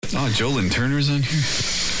Oh, Joe Lynn Turner's on here?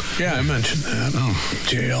 Yeah, I mentioned that. Oh.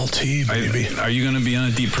 JLT, baby. Are you going to be on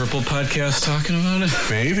a Deep Purple podcast talking about it?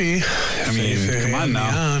 Maybe. I mean, come on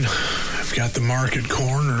now. I've got the market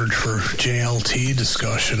cornered for JLT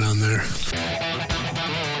discussion on there.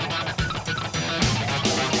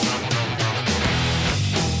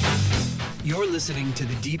 You're listening to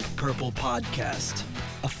the Deep Purple Podcast,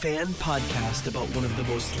 a fan podcast about one of the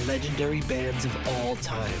most legendary bands of all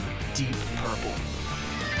time, Deep Purple.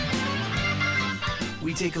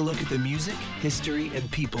 We take a look at the music, history, and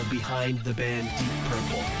people behind the band Deep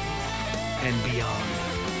Purple and beyond.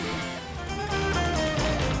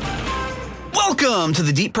 Welcome to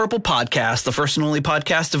the Deep Purple Podcast, the first and only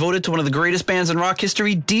podcast devoted to one of the greatest bands in rock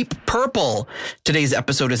history, Deep Purple. Today's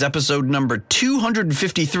episode is episode number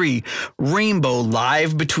 253, Rainbow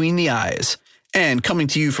Live Between the Eyes. And coming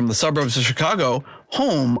to you from the suburbs of Chicago,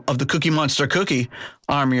 home of the Cookie Monster Cookie,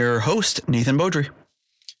 I'm your host, Nathan Beaudry.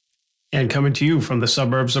 And coming to you from the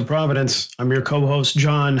suburbs of Providence, I'm your co-host,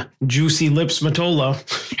 John Juicy Lips Matola.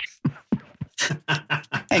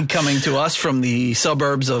 And coming to us from the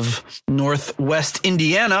suburbs of Northwest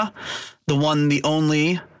Indiana, the one, the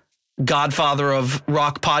only godfather of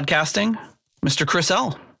rock podcasting, Mr. Chris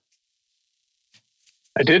L.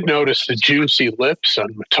 I did notice the juicy lips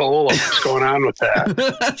on Matola. What's going on with that?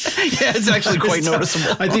 Yeah, it's actually quite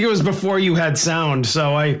noticeable. I think it was before you had sound.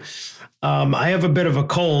 So I have a bit of a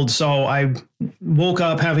cold, so I woke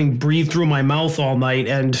up having breathed through my mouth all night,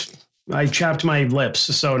 and I chapped my lips,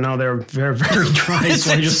 so now they're very, very dry.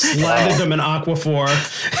 So I just slathered them in Aquaphor.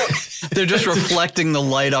 They're just reflecting the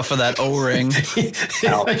light off of that O-ring.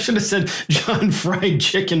 I should have said John Fried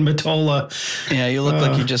Chicken Matola. Yeah, you look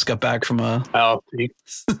like you just got back from a... Well, you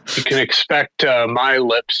can expect my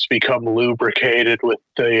lips to become lubricated with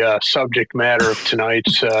the subject matter of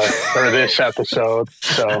tonight's or this episode.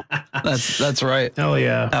 So That's right. Hell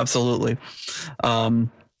yeah. Absolutely.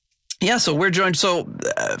 Yeah, so we're joined. So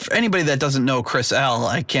for anybody that doesn't know Chris L.,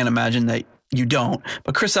 I can't imagine that you don't.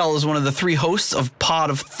 But Chris L. is one of the three hosts of Pod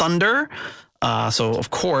of Thunder. So, of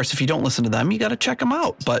course, if you don't listen to them, you got to check them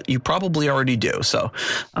out. But you probably already do. So,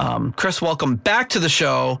 Chris, welcome back to the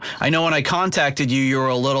show. I know when I contacted you, you were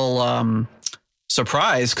a little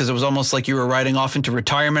surprised because it was almost like you were riding off into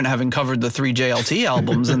retirement, having covered the 3 JLT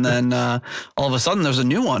albums. And then all of a sudden, there's a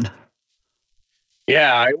new one.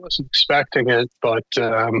 yeah, I wasn't expecting it, but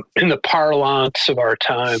in the parlance of our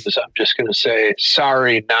times, I'm just going to say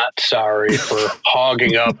sorry, not sorry for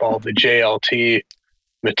hogging up all the JLT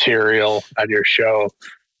material on your show,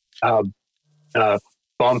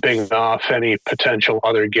 bumping off any potential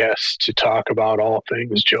other guests to talk about all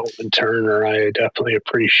things Joe Lynn Turner. I definitely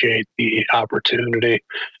appreciate the opportunity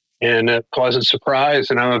and a pleasant surprise,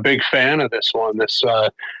 and I'm a big fan of this one. This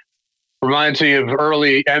reminds me of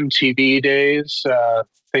early MTV days. I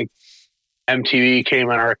think MTV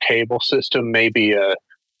came on our cable system maybe a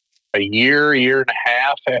year and a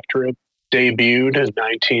half after it debuted in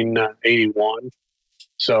 1981.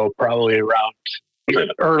 So probably around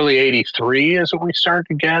early 83 is when we started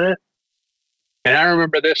to get it. And I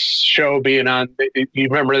remember this show being on, you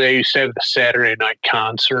remember they used to have the Saturday night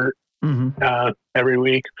concert every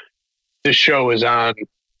week. This show is on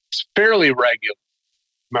fairly regular.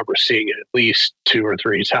 I remember seeing it at least 2 or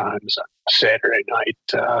 3 times on Saturday night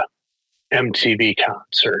MTV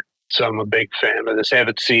concert. So I'm a big fan of this. I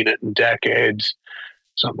haven't seen it in decades,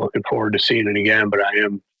 so I'm looking forward to seeing it again, but I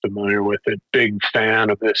am familiar with it. Big fan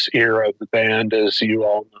of this era of the band, as you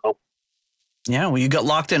all know. Yeah, well, you got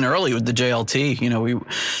locked in early with the JLT. You know,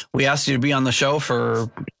 we asked you to be on the show for,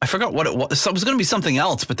 I forgot what it was. So it was going to be something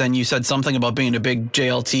else, but then you said something about being a big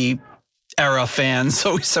JLT era fan.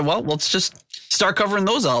 So we said, well, let's just start covering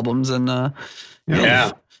those albums, and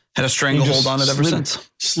had a stranglehold on it ever since.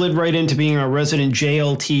 Slid right into being a resident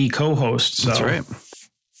JLT co-host. So. That's right.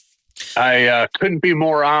 I couldn't be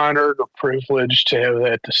more honored or privileged to have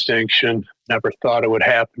that distinction. Never thought it would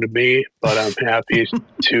happen to me, but I'm happy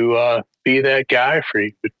to be that guy for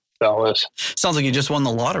you fellas. Sounds like you just won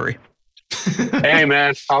the lottery. Hey,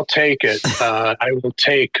 man, I'll take it. I will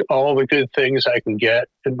take all the good things I can get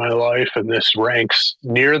in my life, and this ranks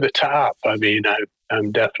near the top. I mean,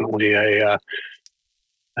 I'm definitely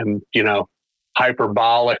I'm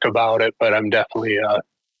hyperbolic about it, but I'm definitely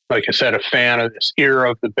like I said, a fan of this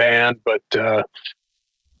era of the band. But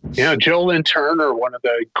Joe Lynn Turner, one of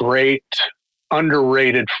the great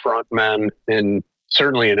underrated frontmen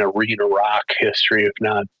certainly in arena rock history, if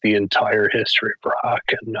not the entire history of rock,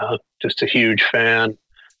 and just a huge fan,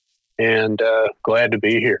 and glad to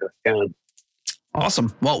be here again.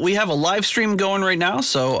 Awesome. Well, we have a live stream going right now,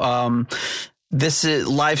 so This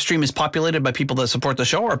live stream is populated by people that support the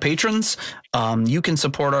show, our patrons. You can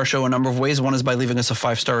support our show a number of ways. One is by leaving us a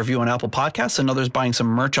 5-star review on Apple Podcasts. Another is buying some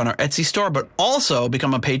merch on our Etsy store, but also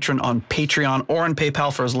become a patron on Patreon or on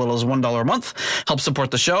PayPal for as little as $1 a month. Help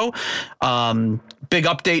support the show. Big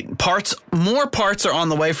update. More parts are on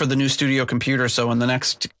the way for the new studio computer. So in the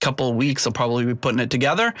next couple of weeks, I'll probably be putting it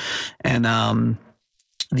together. And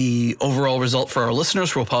the overall result for our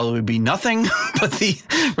listeners will probably be nothing, but the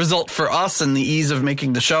result for us and the ease of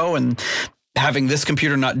making the show and having this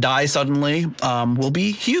computer not die suddenly will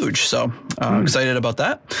be huge. So I'm excited about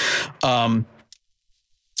that.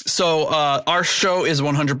 So our show is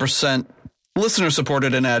 100% listener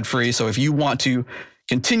supported and ad free. So if you want to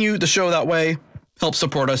continue the show that way, help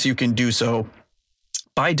support us, you can do so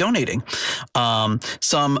by donating.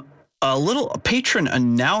 Some little patron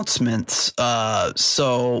announcements.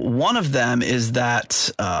 So one of them is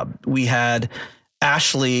that we had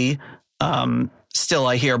Ashley, Still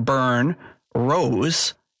I Hear Burn,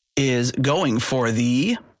 Rose is going for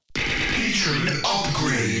the patron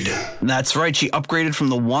upgrade. That's right. She upgraded from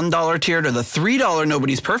the $1 tier to the $3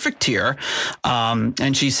 Nobody's Perfect tier.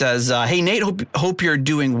 And she says, hey, Nate, hope you're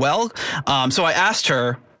doing well. So I asked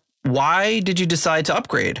her, why did you decide to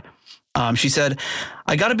upgrade? She said,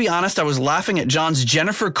 I got to be honest, I was laughing at John's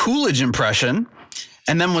Jennifer Coolidge impression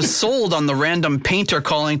and then was sold on the random painter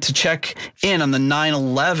calling to check in on the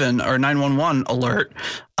 911 or 911 alert.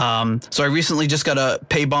 So I recently just got a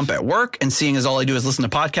pay bump at work, and seeing as all I do is listen to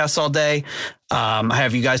podcasts all day, I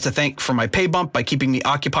have you guys to thank for my pay bump by keeping me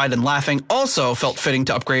occupied and laughing. Also felt fitting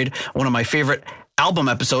to upgrade one of my favorite album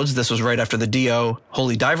episodes. This was right after the Dio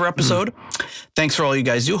Holy Diver episode. Thanks for all you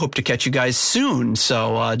guys do. Hope to catch you guys soon.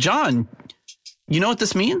 So, John, you know what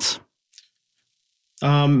this means?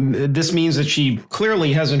 This means that she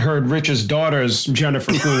clearly hasn't heard Rich's daughter's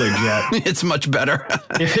Jennifer Coolidge yet. It's much better.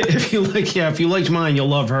 if you liked mine, you'll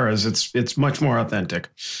love hers. It's much more authentic.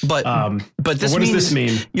 But this what means does this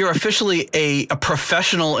mean? You're officially a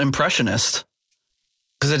professional impressionist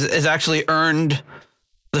because it's actually earned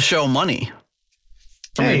the show money.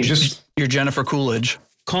 Hey, just your Jennifer Coolidge.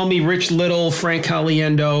 Call me Rich Little, Frank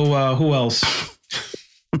Caliendo. Who else?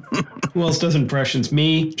 Who else does impressions?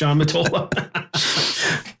 Me, John Matola.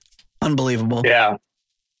 Unbelievable. Yeah.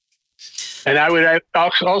 And I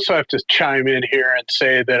also have to chime in here and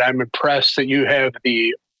say that I'm impressed that you have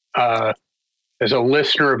as a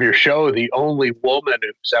listener of your show, the only woman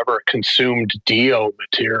who's ever consumed Dio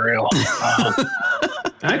material.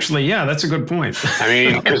 Actually, yeah, that's a good point. I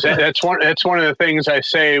mean, because that's one of the things I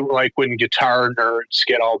say, like when guitar nerds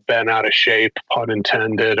get all bent out of shape, pun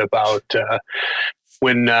intended, about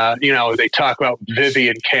when they talk about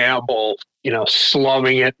Vivian Campbell,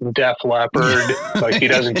 slumming it in Def Leppard, like he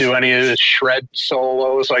doesn't do any of his shred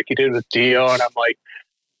solos like he did with Dio, and I'm like,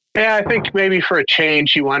 yeah, I think maybe for a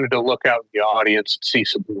change, he wanted to look out in the audience and see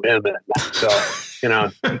some women. So, you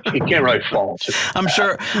can't really fault it. I'm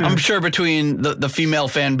sure between the female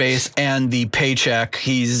fan base and the paycheck,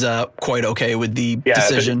 he's quite okay with the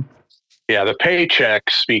decision. The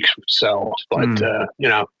paycheck speaks for itself, but,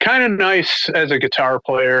 kind of nice as a guitar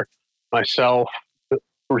player myself,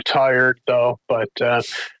 retired though, but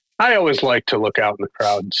I always like to look out in the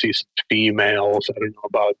crowd and see some females. I don't know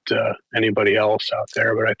about anybody else out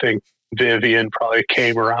there, but I think Vivian probably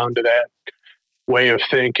came around to that way of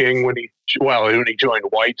thinking when he joined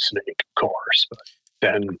Whitesnake, of course, but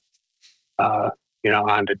then,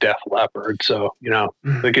 on to Def Leppard. So,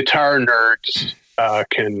 the guitar nerds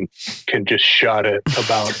can just shut it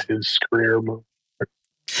about his career move.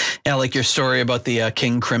 Yeah, like your story about the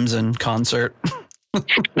King Crimson concert.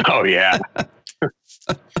 Oh, yeah.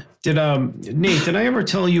 Nate, did I ever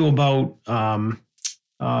tell you about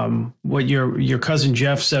what your cousin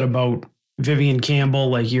Jeff said about Vivian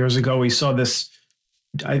Campbell? Like years ago, he saw this.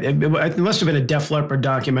 It must have been a Def Leppard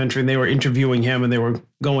documentary, and they were interviewing him, and they were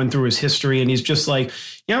going through his history, and he's just like,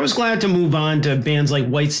 "Yeah, I was glad to move on to bands like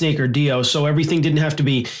Whitesnake or Dio, so everything didn't have to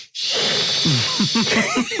be."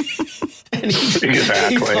 And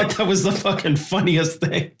he thought that was the fucking funniest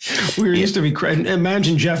thing. We were used to be crying.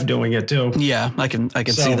 Imagine Jeff doing it too. Yeah, I can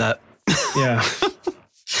see that. Yeah.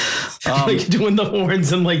 Like doing the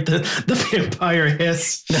horns and like the vampire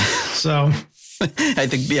hiss. So I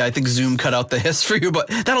think Zoom cut out the hiss for you, but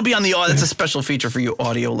that'll be on the that's a special feature for you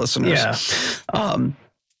audio listeners.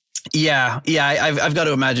 Yeah. I've got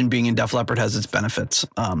to imagine being in Def Leppard has its benefits.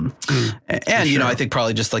 And sure. I think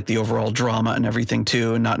probably just like the overall drama and everything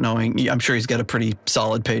too, and not knowing, I'm sure he's got a pretty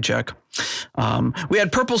solid paycheck. We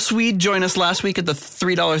had Purple Swede join us last week at the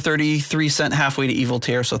 $3.33 halfway to evil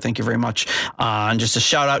tier. So thank you very much. And just a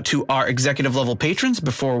shout out to our executive level patrons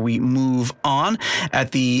before we move on.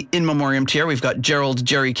 At the in memoriam tier, we've got Gerald,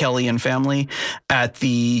 Jerry, Kelly, and family. At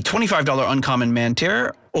the $25 uncommon man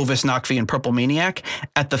tier, Ovis Nakvi and Purple Maniac.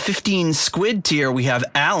 At the 15 squid tier, we have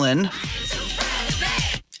Alan.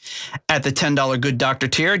 At the $10 Good Doctor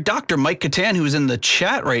tier, Dr. Mike Catan, who's in the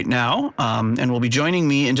chat right now, and will be joining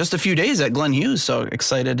me in just a few days at Glen Hughes. So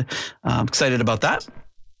excited about that.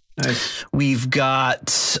 Nice. We've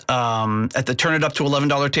got at the Turn It Up to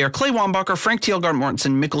 $11 tier, Clay Wambacher, Frank Thielgard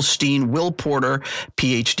Mortensen, Mikkel Steen, Will Porter,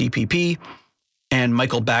 PhDPP, and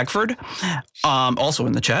Michael Bagford, also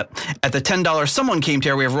in the chat. At the $10 Someone Came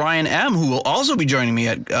tier, we have Ryan M., who will also be joining me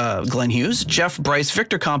at Glen Hughes, Jeff Bryce,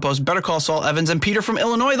 Victor Campos, Better Call Saul Evans, and Peter from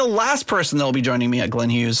Illinois, the last person that will be joining me at Glen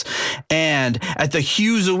Hughes. And at the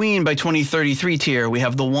Hughesoween by 2033 tier, we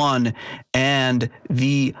have the one and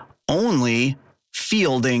the only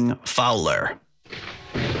Fielding Fowler.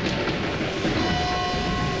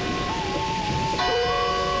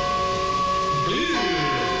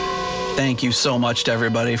 Thank you so much to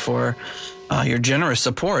everybody for your generous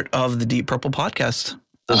support of the Deep Purple podcast.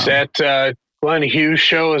 Is that Glen Hughes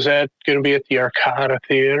show? Is that going to be at the Arcada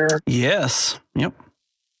Theater? Yes. Yep.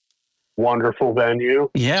 Wonderful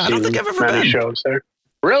venue. Yeah, I don't think I've ever been. Shows there.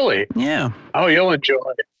 Really? Yeah. Oh, you'll enjoy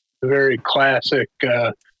it. Very classic.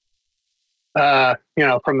 From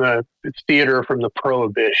the theater from the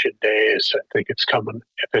Prohibition days. I think it's coming.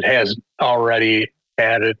 If it hasn't already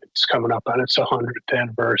had it, it's coming up on its 100th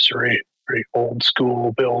anniversary. Very old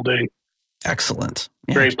school building. Excellent.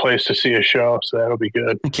 Yeah. Great place to see a show, so that'll be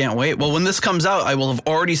good. I can't wait. Well, when this comes out, I will have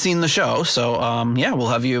already seen the show. So, we'll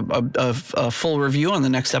have you a full review on the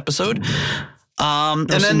next episode. And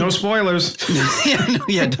then no spoilers.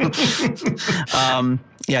 I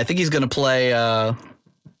think he's going to play.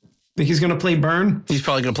 Think he's going to play Burn? He's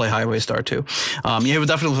probably going to play Highway Star too. He would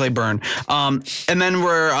definitely play Burn. And then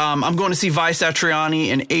I'm going to see Vi Satriani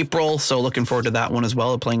in April, so looking forward to that one as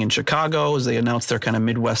well. They're playing in Chicago as they announce their kind of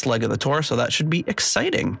Midwest leg of the tour, so that should be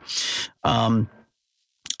exciting.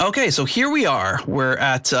 Okay, so here we are. We're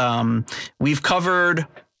at we've covered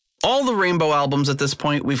all the Rainbow albums at this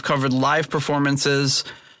point. We've covered live performances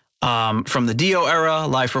from the Dio era,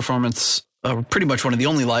 live performance. Pretty much one of the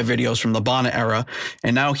only live videos from the Bonnet era.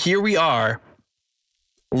 And now here we are,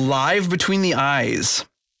 live Between the Eyes,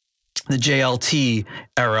 the JLT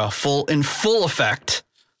era, in full effect.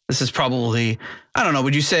 This is probably, I don't know,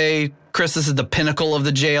 would you say, Chris, this is the pinnacle of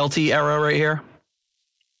the JLT era right here?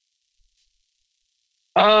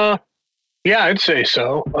 Yeah, I'd say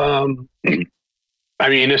so. I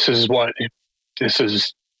mean, this is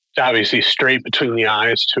obviously Straight Between the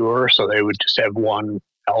Eyes tour, so they would just have one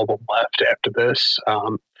album left after this.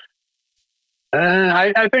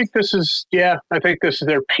 I think this is their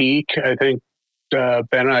peak. I think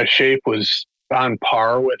Ben Out of Shape was on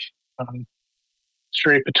par with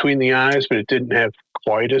Straight Between the Eyes, but it didn't have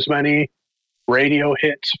quite as many radio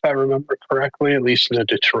hits, if I remember correctly, at least in the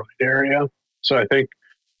Detroit area. So I think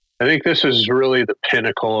this is really the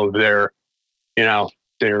pinnacle of their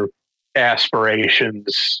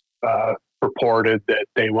aspirations. Purported that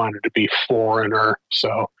they wanted to be Foreigner,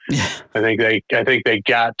 so I think they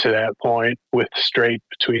got to that point with Straight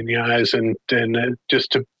Between the Eyes, and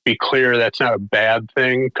just to be clear, that's not a bad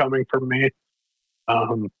thing coming from me.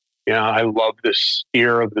 I love this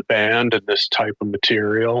era of the band and this type of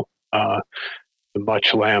material, the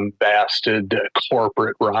much lambasted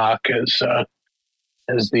corporate rock,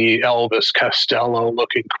 as the Elvis Costello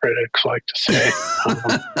looking critics like to say.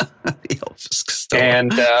 Elvis Costello.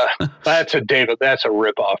 And that's a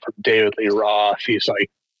ripoff from David Lee Roth. He's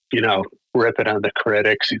like, ripping on the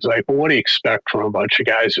critics. He's like, well, what do you expect from a bunch of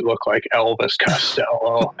guys who look like Elvis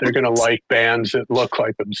Costello? They're going to like bands that look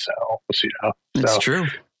like themselves, That's true.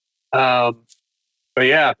 But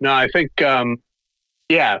yeah, no, I think, and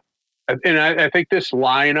I think this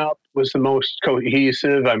lineup was the most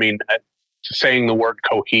cohesive. I mean, saying the word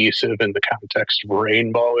cohesive in the context of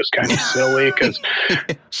Rainbow is kind of silly because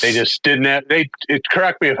they just didn't have,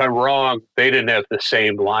 correct me if I'm wrong, they didn't have the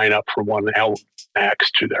same lineup from one album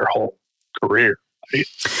next to their whole career. Right?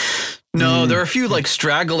 No, there are a few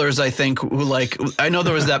stragglers, I think, who I know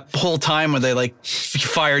there was that whole time where they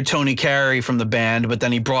fired Tony Carey from the band, but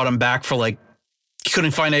then he brought him back for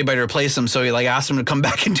couldn't find anybody to replace him, so he asked him to come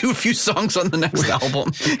back and do a few songs on the next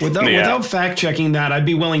album. Without fact checking that, I'd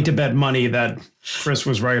be willing to bet money that Chris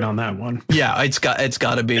was right on that one. Yeah, it's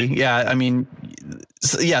got to be. Yeah, I mean,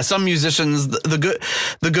 some musicians,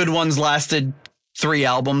 the good ones lasted 3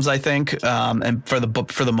 albums, I think, and for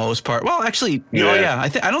the most part. Well, actually,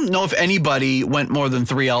 I don't know if anybody went more than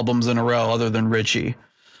 3 albums in a row other than Richie.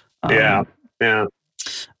 Yeah.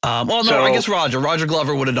 Well, no, I guess Roger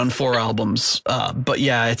Glover would have done 4 albums. But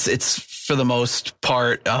yeah, it's for the most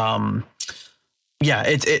part.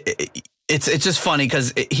 It's just funny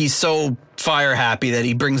because he's so fire happy that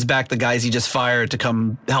he brings back the guys he just fired to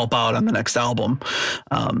come help out on the next album.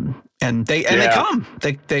 And they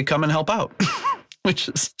come and help out, which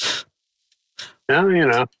is,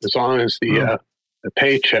 as long as the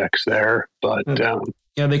paycheck's there, but,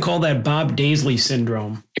 yeah, they call that Bob Daisley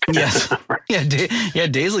syndrome. Yes.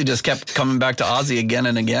 Daisley just kept coming back to Ozzy again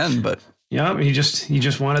and again, but yeah, he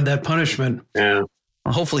just wanted that punishment. Yeah.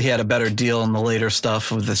 Well, hopefully he had a better deal in the later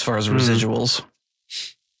stuff as far as residuals.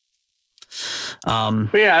 But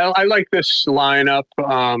yeah, I like this lineup,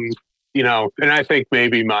 and I think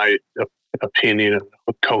maybe my opinion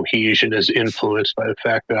of Cohesion is influenced by the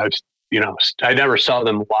fact that I never saw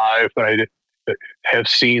them live, but I have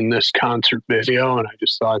seen this concert video, and I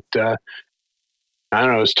just thought,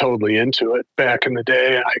 I was totally into it back in the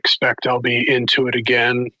day, and I expect I'll be into it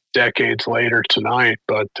again decades later tonight,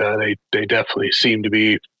 but they definitely seem to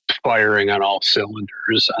be firing on all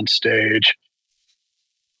cylinders on stage.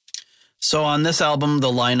 So on this album,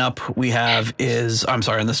 the lineup we have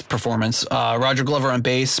on this performance, Roger Glover on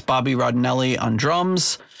bass, Bobby Rodinelli on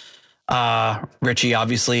drums, Richie,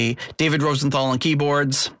 obviously, David Rosenthal on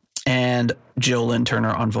keyboards, and Jill Lynn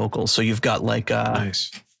Turner on vocals. So you've got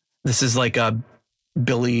nice. This is like a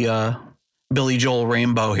Billy Joel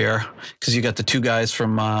rainbow here, because you got the 2 guys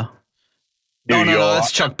from no,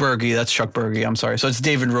 that's Chuck Berge. I'm sorry. So it's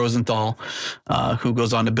David Rosenthal, who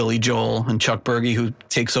goes on to Billy Joel, and Chuck Berge, who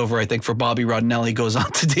takes over, I think, for Bobby Rodinelli, goes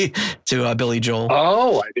on to Billy Joel.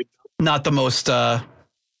 Oh, I didn't know. Not the most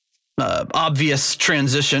obvious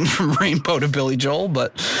transition from Rainbow to Billy Joel,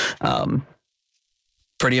 but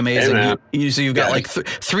pretty amazing. Hey, so you've got like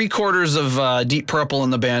 3/4 of Deep Purple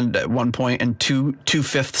in the band at one point, and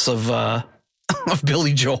 2/5 of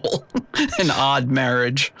Billy Joel. An odd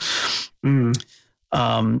marriage.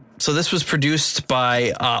 So this was produced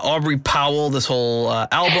by Aubrey Powell, this whole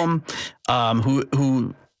album,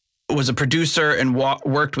 who was a producer and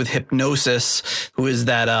worked with Hypnosis, who is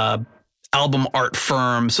that album art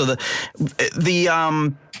firm. So the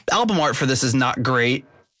album art for this is not great,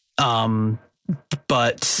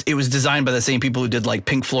 but it was designed by the same people who did like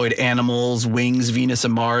Pink Floyd Animals, Wings, Venus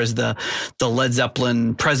and Mars, the Led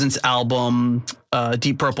Zeppelin Presence album,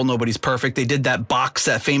 Deep Purple, Nobody's Perfect. They did that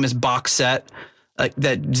famous box set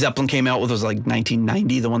that Zeppelin came out with, was like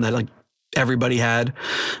 1990, the one that like everybody had.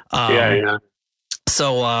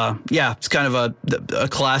 So it's kind of a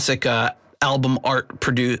classic album art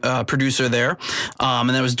producer there. And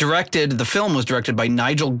the film was directed by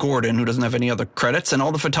Nigel Gordon, who doesn't have any other credits, and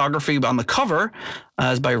all the photography on the cover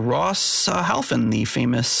is by Ross Halfin, the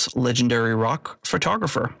famous legendary rock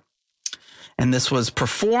photographer. And this was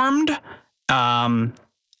performed on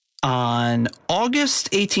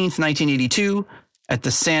August 18th, 1982 at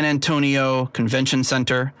the San Antonio Convention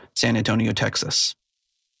Center, San Antonio, Texas.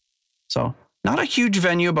 So not a huge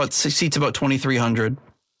venue, seats about 2,300.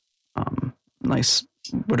 Nice.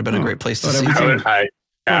 Would have been a great place to see.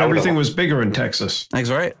 Everything was bigger in Texas. That's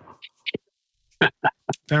right.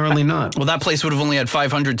 Apparently not. Well, that place would have only had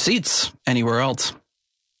 500 seats anywhere else.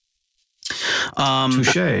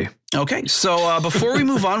 Touche. Okay, so before we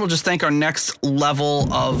move on, we'll just thank our next level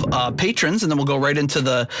of patrons, and then we'll go right into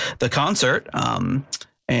the concert.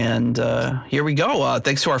 And here we go.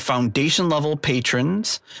 Thanks to our foundation level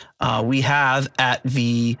patrons, we have at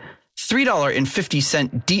the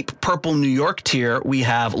 $3.50 Deep Purple New York tier, we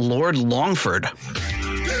have Lord Longford.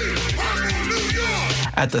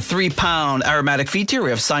 At the £3 Aromatic Feed tier, we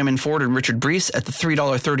have Simon Ford and Richard Brees. At the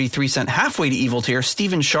 $3.33 Halfway to Evil tier,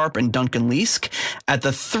 Stephen Sharp and Duncan Leask. At the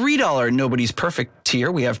 $3 Nobody's Perfect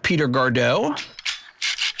tier, we have Peter Gardot,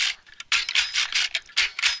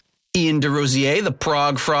 Ian DeRosier, the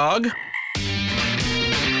Prague Frog,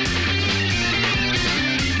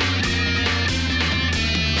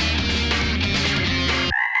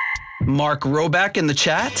 Mark Roback in the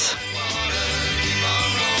chat,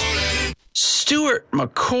 Stuart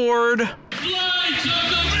McCord,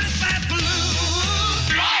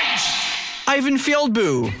 Ivan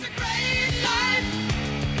Fieldboo,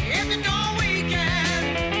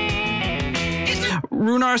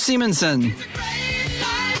 Runar Simonson.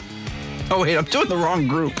 Oh wait, I'm doing the wrong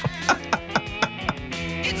group.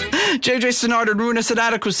 JJ Sinard and Ruinous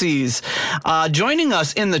Inadequacies. Joining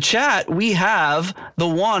us in the chat, we have the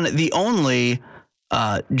one, the only,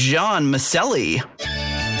 John Maselli.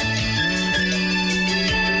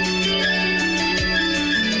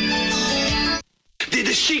 Richie,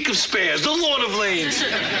 the Sheik of Spares, the Lord of Lanes.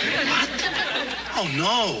 What? Oh,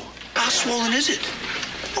 no. How swollen is it?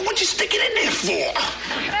 What'd you stick it in there for?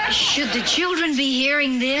 Should the children be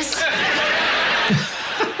hearing this?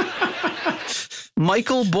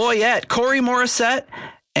 Michael Boyette, Corey Morissette,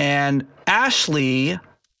 and Ashley,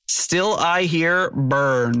 Still I Hear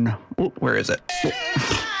Burn. Ooh, where is it?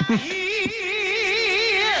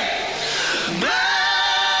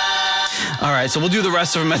 All right, so we'll do the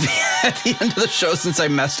rest of them at the end of the show since I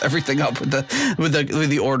messed everything up with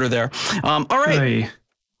the order there. All right. Hey.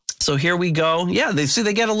 So here we go. Yeah, they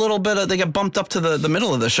get a little bit they get bumped up to the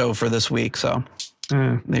middle of the show for this week. So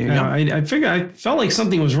there you go. I felt like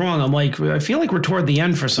something was wrong. I'm like, I feel like we're toward the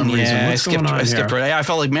end for some reason. What's going on I skipped here? right. Yeah, I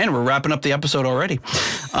felt like, man, we're wrapping up the episode already.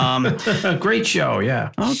 Great show. Yeah.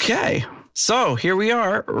 Okay. So here we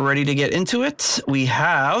are, ready to get into it. We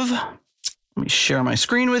have, let me share my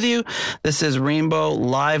screen with you. This is Rainbow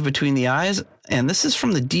Live Between the Eyes, and this is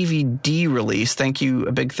from the DVD release.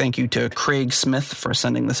 A big thank you to Craig Smith for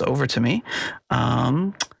sending this over to me.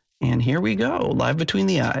 And here we go, Live Between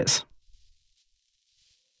the Eyes.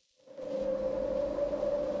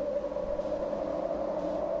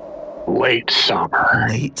 Late summer.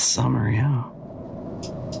 Late summer, yeah.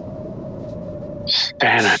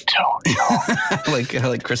 San Antonio. I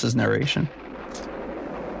like Chris's narration.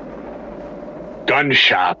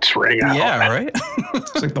 Gunshots ring out. Yeah, right?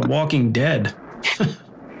 It's like The Walking Dead.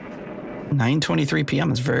 9:23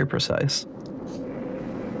 p.m. is very precise.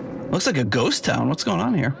 Looks like a ghost town. What's going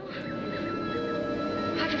on here?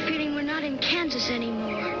 I have a feeling we're not in Kansas anymore.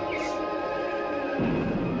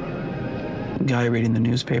 Guy reading the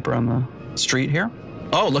newspaper on the street here.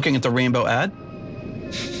 Oh, looking at the rainbow ad.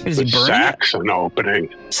 Is he burning Saxon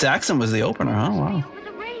opening. it? Saxon was the opener. Oh, wow. With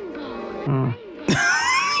a rainbow.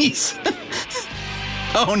 He's...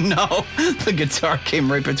 Oh, no. The guitar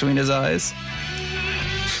came right between his eyes.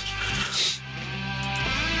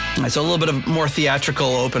 All right, so a little bit of more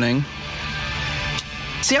theatrical opening.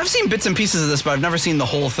 See, I've seen bits and pieces of this, but I've never seen the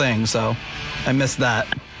whole thing, so I missed that.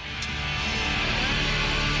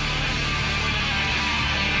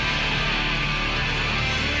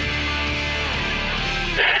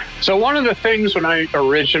 So one of the things when I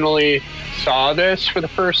originally saw this for the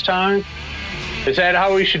first time, is that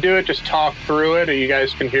how we should do it? Just talk through it and you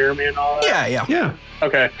guys can hear me and all that? Yeah.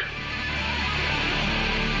 Okay.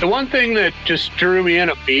 The one thing that just drew me in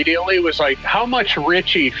immediately was like how much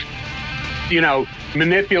Richie,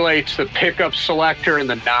 manipulates the pickup selector and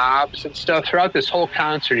the knobs and stuff throughout this whole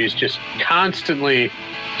concert. He's just constantly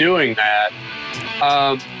doing that.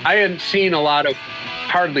 I hadn't seen a lot of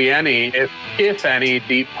hardly any, if any,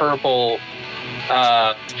 Deep Purple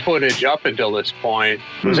footage up until this point.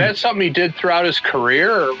 Was that something he did throughout his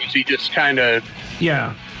career, or was he just kind of...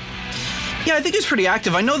 Yeah. Yeah, I think he's pretty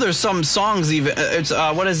active. I know there's some songs even. It's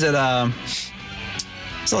what is it?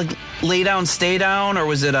 It's like Lay Down, Stay Down, or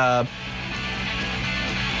was it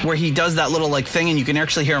where he does that little like thing and you can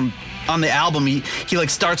actually hear him on the album. He like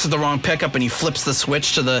starts with the wrong pickup and he flips the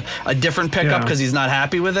switch to a different pickup because he's not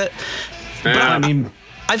happy with it. Yeah. But I mean,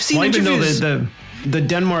 I've seen even interviews. though the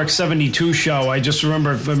Denmark 72 show, I just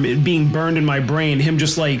remember it being burned in my brain. Him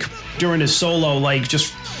just like during his solo, like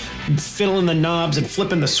just fiddling the knobs and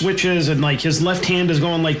flipping the switches, and like his left hand is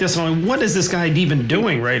going like this. And I'm like, what is this guy even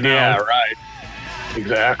doing right now? Yeah, right.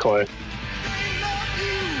 Exactly.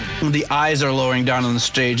 The eyes are lowering down on the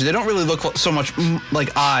stage. They don't really look so much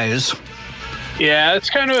like eyes. Yeah,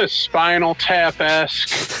 it's kind of a Spinal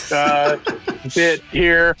Tap-esque bit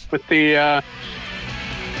here with the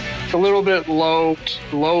a little bit low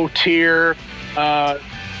tier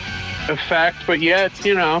effect, but yet,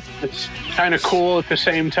 it's kind of cool at the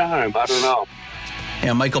same time. I don't know.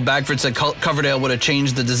 Yeah, Michael Bagford said Coverdale would have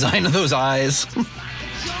changed the design of those eyes.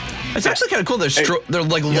 It's actually kind of cool. They're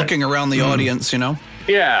like looking around the audience,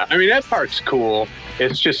 Yeah, I mean that part's cool.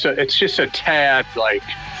 It's just a tad like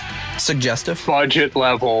suggestive budget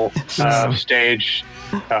level stage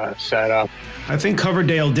setup. I think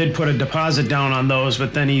Coverdale did put a deposit down on those,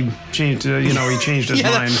 but then he changed. He changed his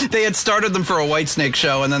mind. They had started them for a Whitesnake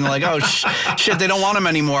show, and then they're like, "Oh shit, they don't want them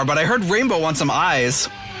anymore." But I heard Rainbow wants some eyes.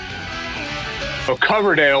 Well,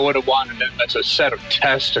 Coverdale would have wanted it as a set of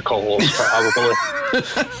testicles, probably,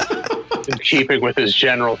 in keeping with his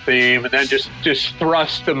general theme, and then just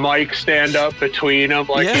thrust the mic stand up between them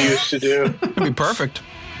like he used to do. That'd be perfect.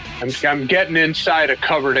 I'm getting inside of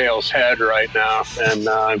Coverdale's head right now, and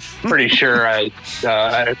I'm pretty sure I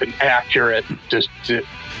have an accurate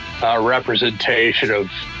representation of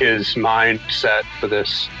his mindset for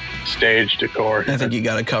this stage decor. I think you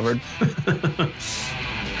got it covered.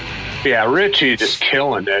 Yeah, Richie just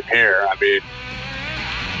killing it here. I mean,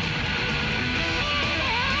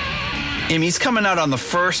 I mean, he's coming out on the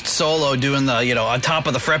first solo doing the, on top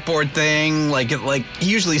of the fretboard thing. Like he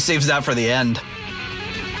usually saves that for the end.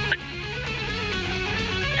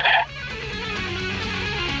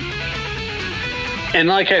 And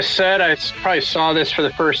like I said, I probably saw this for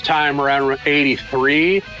the first time around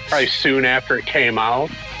 83, probably soon after it came out.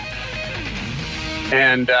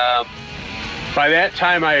 And by that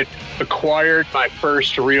time, I had acquired my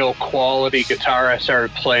first real quality guitar. I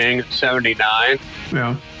started playing in 79.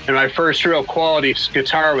 Yeah. And my first real quality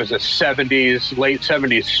guitar was a late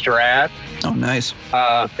 70s Strat. Oh, nice.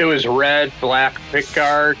 It was red, black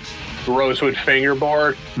pickguard, rosewood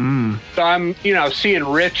fingerboard. So I'm, seeing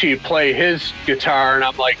Richie play his guitar, and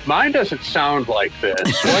I'm like, mine doesn't sound like this.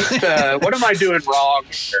 What am I doing wrong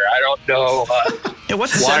here? I don't know. What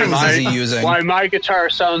settings is he using? Why my guitar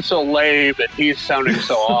sounds so lame and he's sounding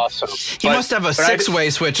so awesome. He must have a 6-way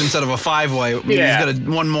switch instead of a 5-way. Yeah. He's got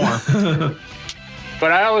one more.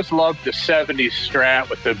 But I always loved the 70s Strat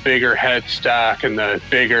with the bigger headstock and the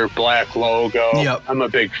bigger black logo. Yep. I'm a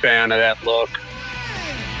big fan of that look.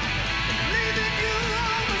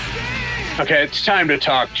 Okay, it's time to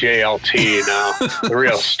talk JLT now, the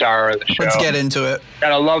real star of the show. Let's get into it.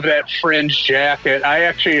 And I love that fringe jacket. I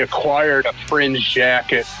actually acquired a fringe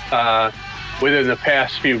jacket within the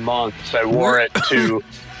past few months. I wore it to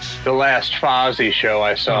the last Fozzy show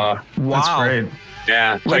I saw. Wow. That's great.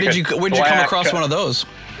 Yeah. Where'd you come across one of those?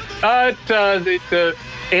 At the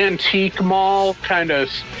antique mall kind of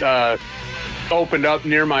opened up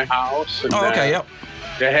near my house. And, okay, yep.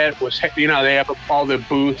 They have all the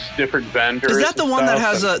booths, different vendors. Is that the one that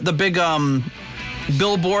has the big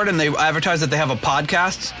billboard and they advertise that they have a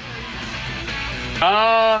podcast?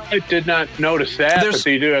 I did not notice that, but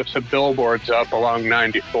they do have some billboards up along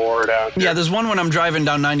 94 down there. Yeah, there's one when I'm driving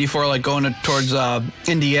down 94, like going towards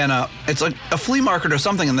Indiana. It's like a flea market or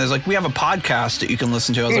something, and there's like, we have a podcast that you can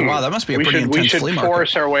listen to. I was like, wow, that must be a pretty intense flea market. We should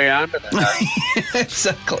force our way onto that.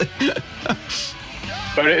 Exactly.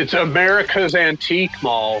 But it's America's Antique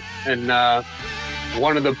Mall, and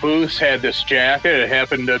one of the booths had this jacket. It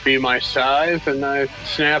happened to be my size, and I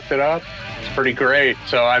snapped it up. It's pretty great.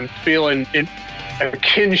 So I'm feeling a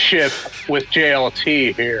kinship with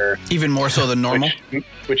JLT here. Even more so than normal?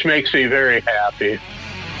 Which makes me very happy.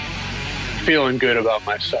 Feeling good about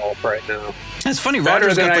myself right now. It's funny, Better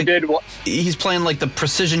Roger's than got I did. He's playing like the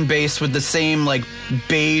precision bass with the same like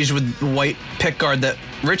beige with white pickguard that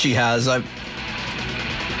Richie has.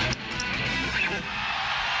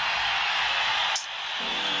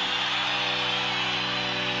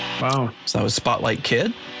 Wow. So that was Spotlight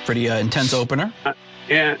Kid. Pretty intense opener.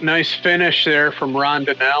 Yeah, nice finish there from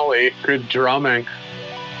Rondinelli. Good drumming.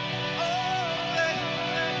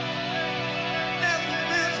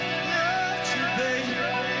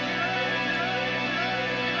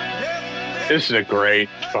 This is a great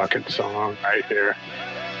fucking song right here.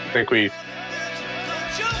 I think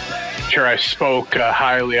sure I spoke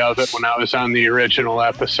highly of it when I was on the original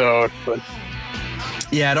episode, but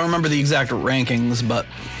yeah, I don't remember the exact rankings, but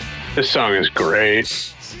this song is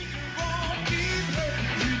great.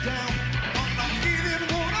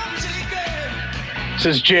 This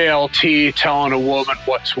is JLT telling a woman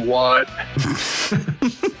what's what.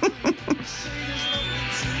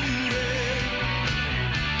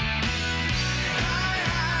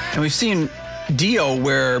 And we've seen Dio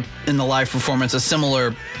where in the live performance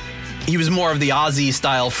he was more of the Ozzy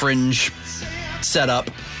style fringe setup,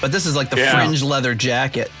 but this is like the fringe leather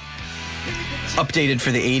jacket updated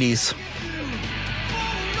for the 80s.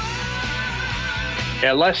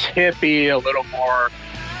 Yeah, less hippie, a little more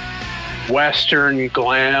Western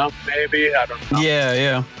glam, maybe. I don't know.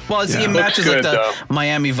 Yeah. Well, it matches good, like the though.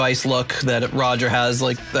 Miami Vice look that Roger has,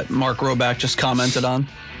 like that Mark Roback just commented on.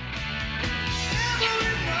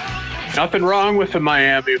 Nothing wrong with the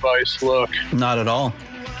Miami Vice look. Not at all.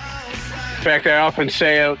 In fact, I often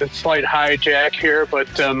say a slight hijack here, but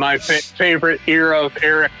my favorite era of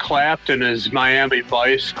Eric Clapton is Miami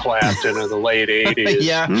Vice Clapton of the late 80s.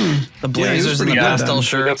 Yeah, the blazers and the pastel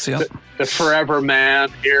shirts. The Forever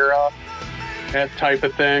Man era, that type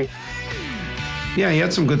of thing. Yeah, he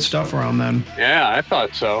had some good stuff around then. Yeah, I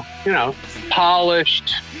thought so.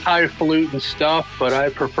 Polished, highfalutin stuff, but I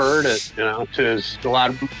preferred it, to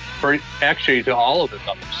to all of his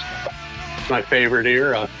other stuff. It's my favorite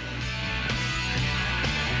era.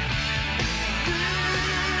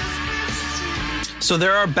 So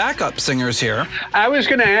there are backup singers here. I was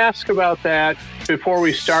going to ask about that before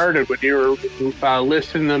we started. When you were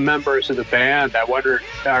listing the members of the band, I wondered,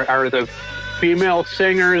 are the female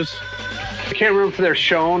singers, I can't remember if they're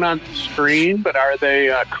shown on the screen, but are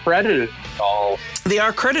they credited at all? They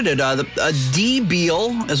are credited. D.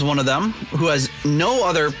 Beale is one of them, who has no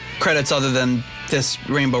other credits other than this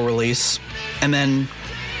Rainbow release. And then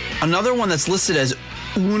another one that's listed as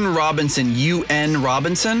Un Robinson, U-N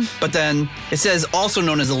Robinson, but then it says also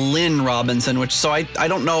known as Lynn Robinson, which, so I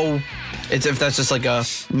don't know if that's just like a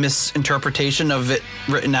misinterpretation of it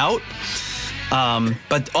written out,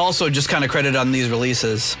 but also just kind of credited on these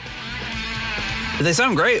releases. But they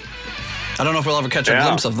sound great. I don't know if we'll ever catch a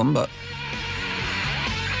glimpse of them, but...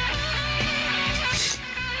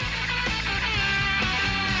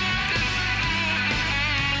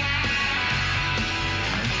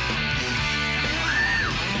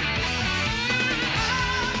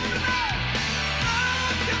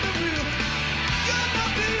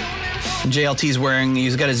 JLT's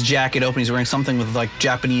he's got his jacket open, he's wearing something with like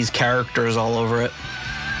Japanese characters all over it.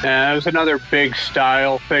 Yeah, it was another big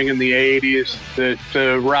style thing in the 80s,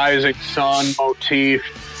 the rising sun motif,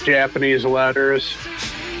 Japanese letters.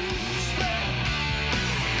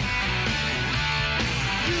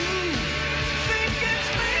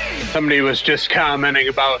 Somebody was just commenting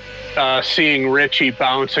about seeing Richie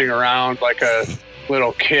bouncing around like a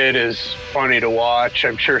little kid is funny to watch.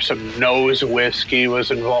 I'm sure some nose whiskey was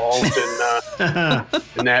involved in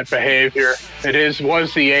that behavior.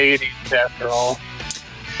 Was the 80s after all.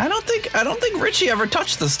 I don't think Richie ever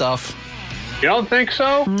touched the stuff. You don't think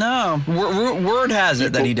so? No. Word has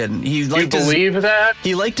it that he didn't. You believe that?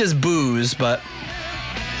 He liked his booze, but...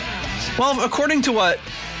 Well, according to what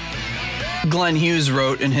Glenn Hughes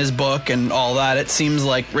wrote in his book and all that, it seems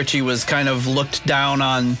like Richie was kind of looked down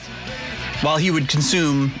on... While he would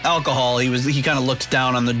consume alcohol, he kind of looked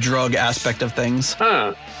down on the drug aspect of things.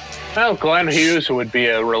 Huh. Well, Glenn Hughes would be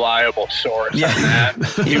a reliable source on that.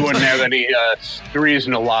 He wouldn't have any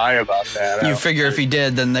reason to lie about that. You figure if he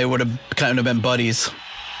did, then they would have kind of been buddies.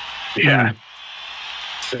 Yeah.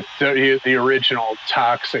 The original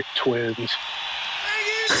toxic twins.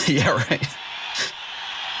 Yeah, right.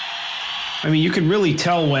 I mean, you can really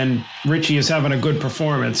tell when Richie is having a good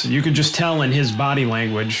performance. You could just tell in his body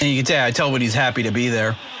language. And you can tell when he's happy to be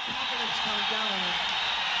there.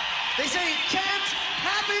 They say it can't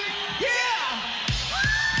happen here.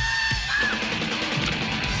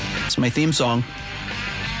 It's my theme song.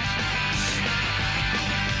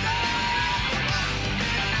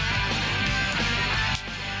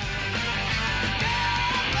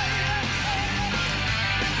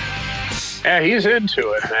 Yeah, he's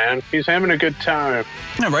into it, man. He's having a good time.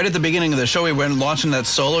 Yeah, right at the beginning of the show, he went launching that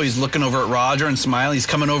solo. He's looking over at Roger and smiling. He's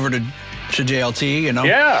coming over to JLT, you know?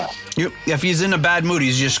 Yeah. If he's in a bad mood,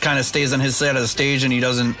 he just kind of stays on his side of the stage and he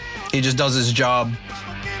just does his job.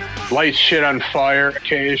 Lights shit on fire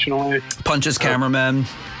occasionally. Punches cameramen.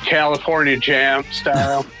 California Jam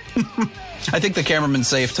style. I think the cameraman's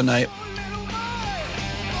safe tonight.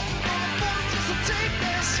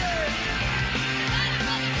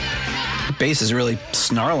 Bass is really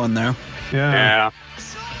snarling there. Yeah.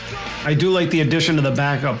 I do like the addition of the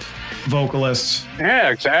backup vocalists. Yeah,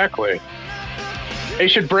 exactly. They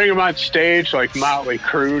should bring him on stage like Motley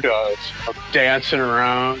Crue does, dancing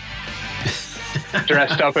around,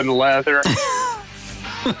 dressed up in leather.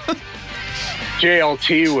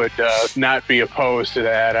 JLT would not be opposed to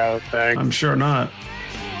that, I would think. I'm sure not.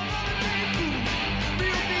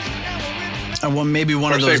 Well, maybe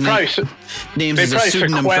one of those names is a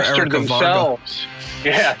pseudonym for Erica Varga.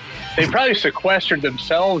 Yeah, they probably sequestered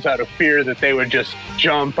themselves out of fear that they would just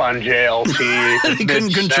jump on JLT. They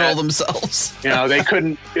couldn't control themselves. You know, they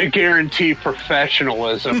couldn't guarantee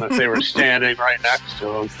professionalism if they were standing right next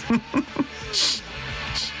to him.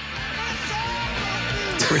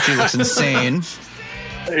 Richie looks insane.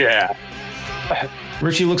 Yeah.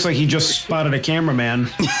 Richie looks like he just spotted a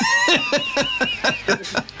cameraman.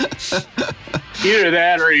 Either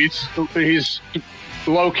that or he's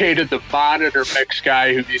located the monitor mix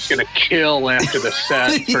guy who he's going to kill after the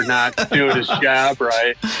set for not doing his job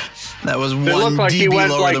right. That was one. It looked like he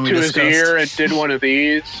went like to his discussed. ear and did one of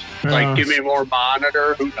these. Like, give me more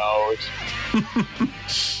monitor. Who knows?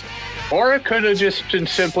 Or it could have just been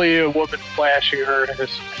simply a woman flashing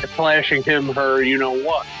him her you know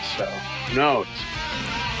what. So who knows?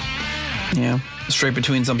 Yeah, straight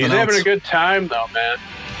between something He's else. having a good time though, man.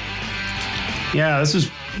 Yeah, this is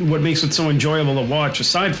what makes it so enjoyable to watch,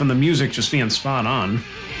 aside from the music just being spot on.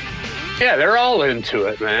 Yeah, they're all into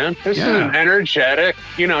it, man. This is an energetic,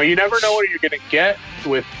 you know, you never know what you're going to get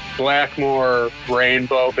with Blackmore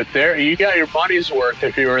Rainbow, but there you got your money's worth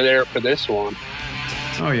if you were there for this one.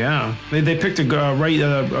 Oh yeah, they picked a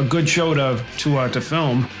good show to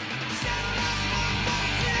film.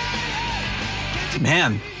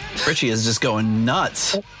 Man, Richie is just going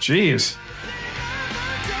nuts. Jeez.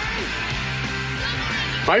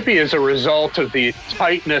 Might be as a result of the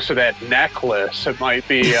tightness of that necklace. It might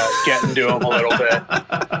be getting to him a little bit.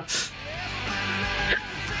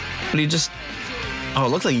 But he just... Oh, it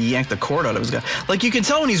looked like he yanked the cord out of his guy. Like, you can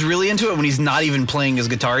tell when he's really into it when he's not even playing his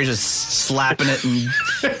guitar. He's just slapping it and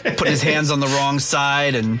putting his hands on the wrong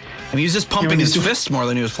side. And he was just pumping his fist more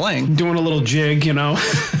than he was playing. Doing a little jig, you know.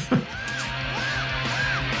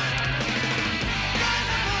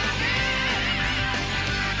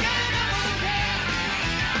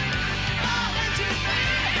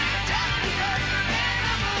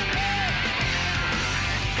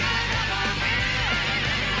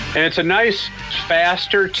 And it's a nice,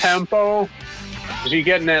 faster tempo because you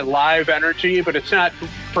get in that live energy, but it's not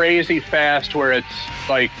crazy fast where it's,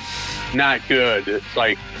 like, not good. It's,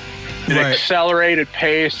 like, an accelerated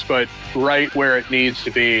pace, but right where it needs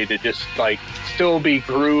to be to just, like, still be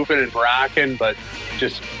grooving and rocking, but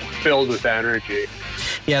just filled with energy.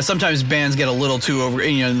 Yeah, sometimes bands get a little too over,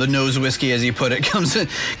 you know, the nose whiskey, as you put it, comes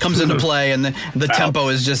into play, and the tempo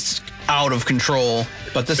is just out of control.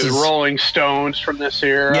 But this is Rolling Stones from this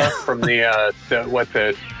era, from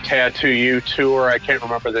the Tattoo You tour. I can't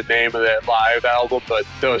remember the name of that live album, but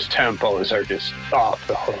those tempos are just off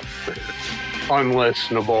the hook,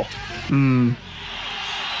 unlistenable.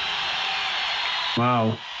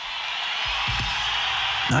 Wow.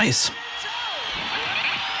 Nice.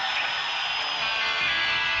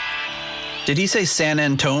 Did he say San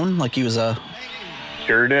Antone like he was a...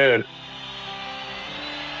 Sure did.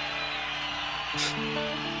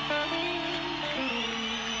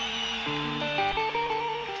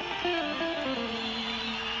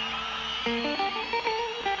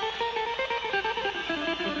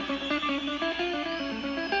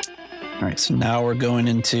 All right, so now we're going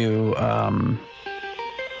into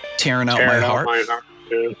Tearing Out My Heart.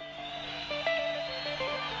 Yeah.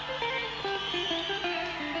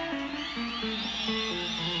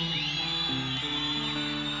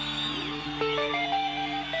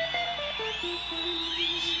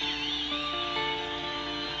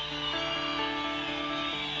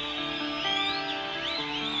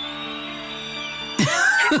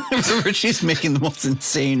 Richie's making the most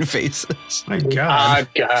insane faces. My God. Odd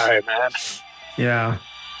guy, man. Yeah.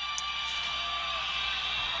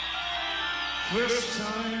 First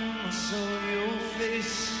time I saw your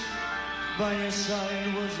face, by your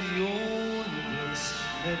side was the only place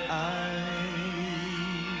that I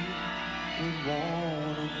would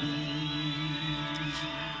wanna be.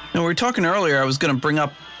 Now, we were talking earlier, I was going to bring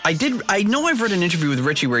up, I know I've read an interview with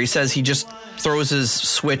Richie where he says he just throws his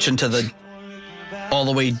switch into the all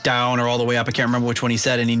the way down or all the way up. I can't remember which one he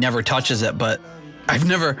said, and he never touches it, but I've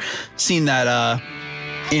never seen that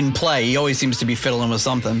in play. He always seems to be fiddling with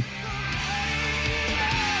something.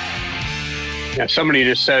 Yeah, somebody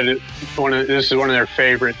just said this is one of their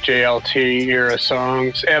favorite JLT era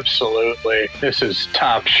songs. Absolutely. This is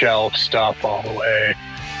top shelf stuff all the way.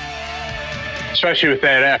 Especially with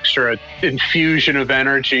that extra infusion of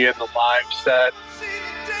energy in the live set.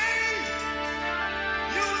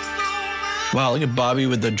 Wow, look at Bobby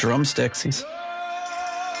with the drumsticks. He's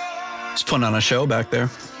putting on a show back there.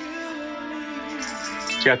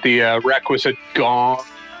 He's got the requisite gong.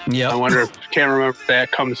 Yeah. I wonder can't remember if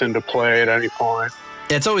that comes into play at any point.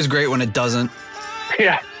 It's always great when it doesn't.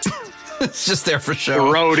 Yeah. It's just there for The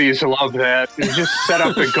show. roadies love that. You just set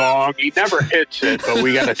up the gong. He never hits it, but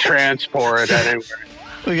we got to transport it anyway.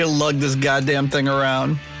 We gotta lug this goddamn thing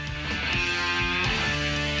around.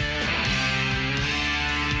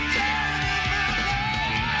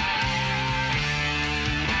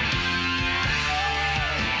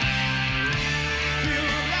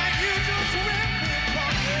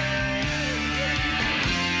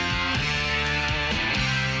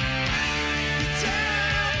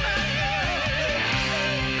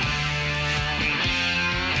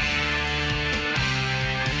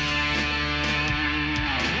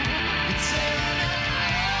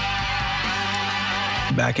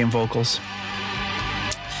 Backing vocals.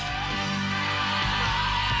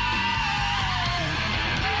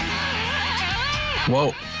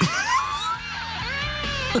 Whoa.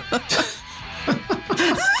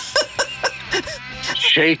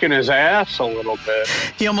 Shaking his ass a little bit.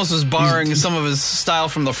 He almost was borrowing some of his style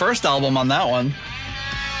from the first album on that one.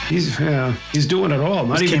 He's doing it all.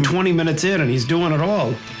 Not even 20 minutes in, and he's doing it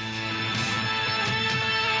all.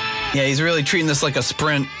 Yeah, he's really treating this like a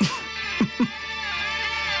sprint.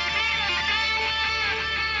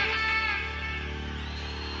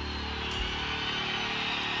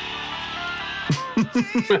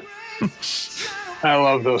 I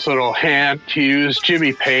love those little hand cues.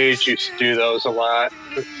 Jimmy Page used to do those a lot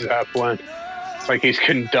with Zeppelin. It's like he's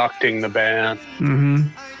conducting the band. Mm-hmm.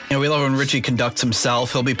 Yeah, we love when Richie conducts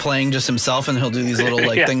himself. He'll be playing just himself, and he'll do these little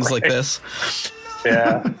things like this.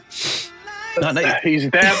 Yeah. Not- He's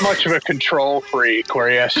that much of a control freak where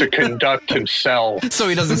he has to conduct himself. so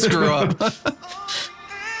he doesn't screw up.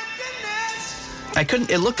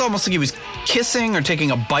 It looked almost like he was kissing or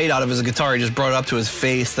taking a bite out of his guitar. He just brought it up to his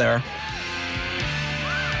face there.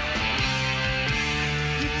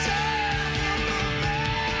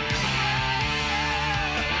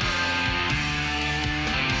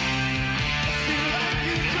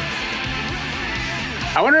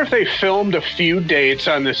 I wonder if they filmed a few dates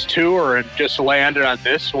on this tour and just landed on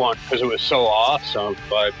this one because it was so awesome.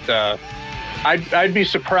 But I'd be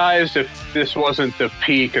surprised if this wasn't the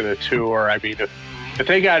peak of the tour. I mean, if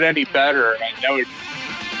they got any better, that would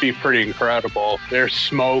be pretty incredible. They're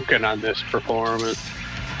smoking on this performance.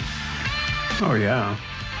 Oh, yeah.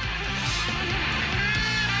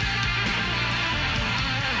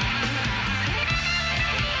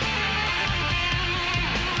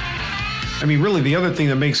 I mean, really, the other thing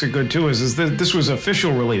that makes it good too is that this was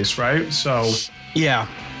official release, right? So, Yeah.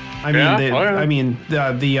 I mean,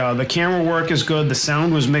 the camera work is good. The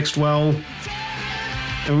sound was mixed well.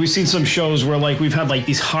 And we've seen some shows where like we've had like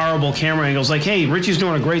these horrible camera angles. Like, hey, Richie's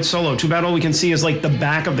doing a great solo. Too bad all we can see is like the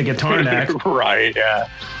back of the guitar neck. Right? Yeah.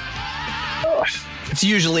 It's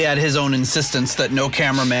usually at his own insistence that no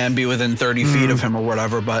cameraman be within 30 feet of him or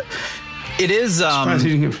whatever, but it is... Surprised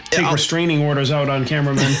he didn't take restraining orders out on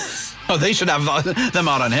cameramen. Oh, they should have them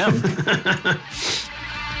out on him.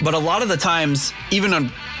 But a lot of the times, even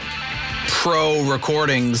on pro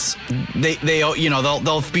recordings,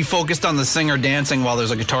 they'll be focused on the singer dancing while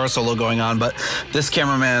there's a guitar solo going on. But this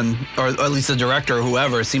cameraman, or at least the director, or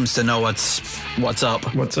whoever, seems to know what's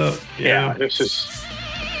up. What's up? Yeah, this is...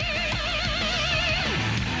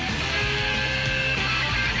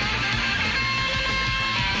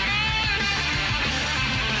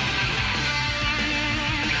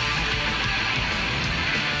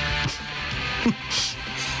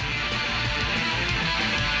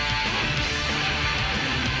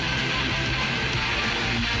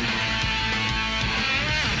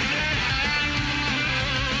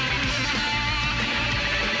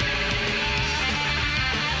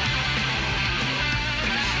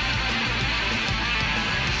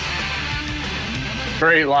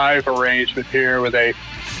 Great live arrangement here where they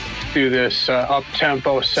do this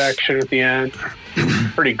up-tempo section at the end.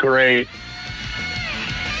 Pretty great.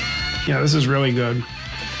 Yeah, this is really good.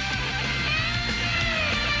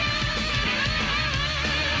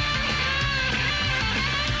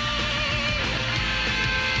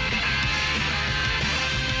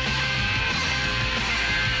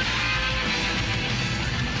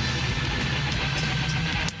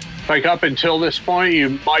 Like up until this point,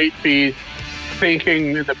 you might be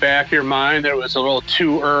thinking in the back of your mind that it was a little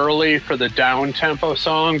too early for the down-tempo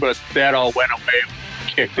song, but that all went away when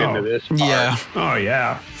we kicked into this part. Yeah. Oh,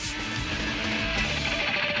 yeah.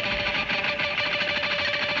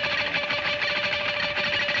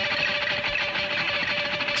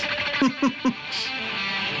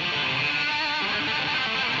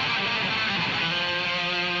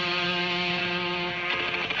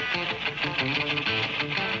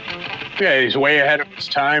 Yeah, he's way ahead of his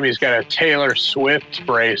time. He's got a Taylor Swift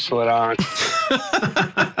bracelet on.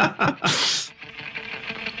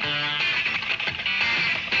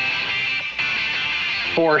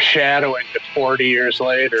 Foreshadowing to 40 years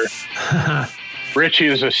later. Richie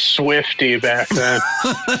was a Swiftie back then.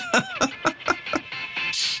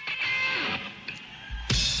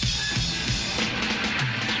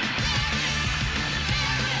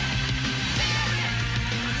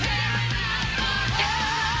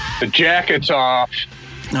 The jacket's off.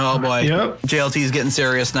 Oh, boy. Yep. JLT's getting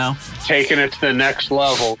serious now. Taking it to the next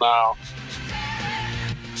level now.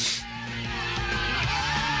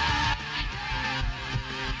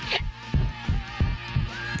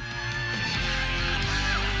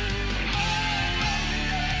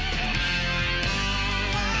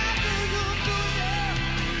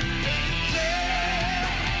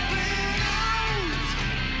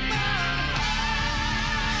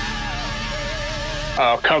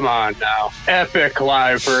 Oh, come on now. Epic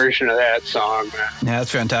live version of that song, man. Yeah, that's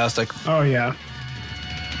fantastic. Oh, yeah.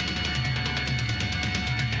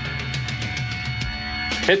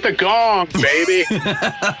 Hit the gong, baby.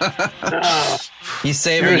 He's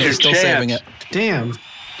saving Here's it. your He's still chance. saving it. Damn.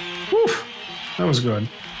 Whew. That was good.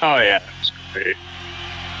 Oh, yeah. That's great.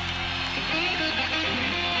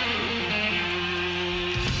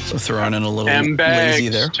 So throwing in a little M-Bags, lazy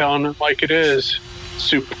there. telling it like it is.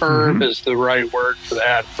 Superb is the right word for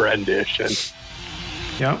that rendition.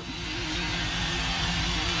 Yep.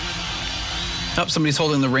 Oh, somebody's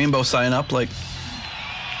holding the rainbow sign up like...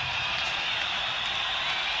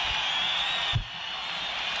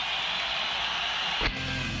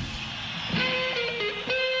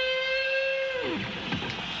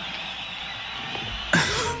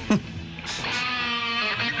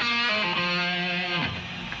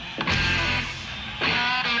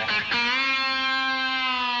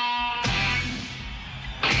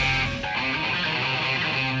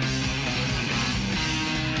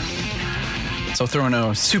 So throwing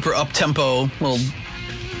a super up-tempo little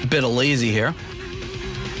bit of lazy here.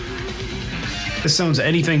 This sounds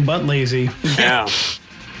anything but lazy. Yeah.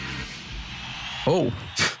 Oh.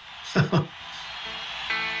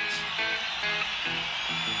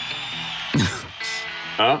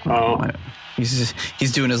 Uh-oh.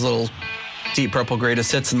 He's doing his little Deep Purple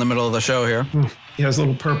greatest hits in the middle of the show here. He has a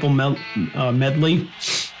little purple medley.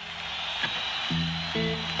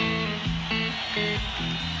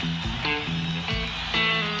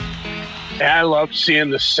 Yeah, I love seeing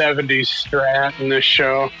the 70s strat in this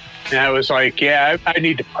show. And I was like, yeah, I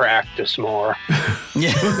need to practice more.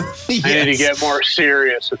 Yeah. I need to get more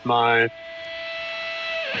serious with mine.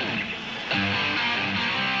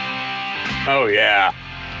 Oh, yeah.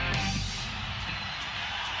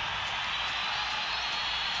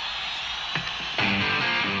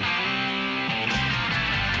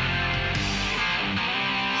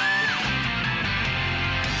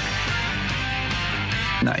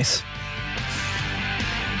 Nice.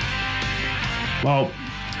 Well,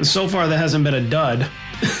 so far there hasn't been a dud.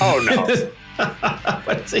 Oh, no.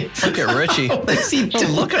 What's he? Look at Richie. What's he The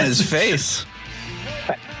doing? look on his face.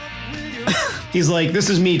 He's like, this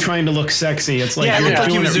is me trying to look sexy. It's like, Yeah, it you're looked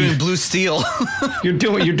like he was it- doing Blue Steel. You're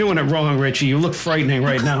doing it wrong, Richie. You look frightening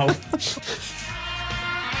right now.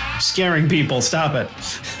 Scaring people. Stop it.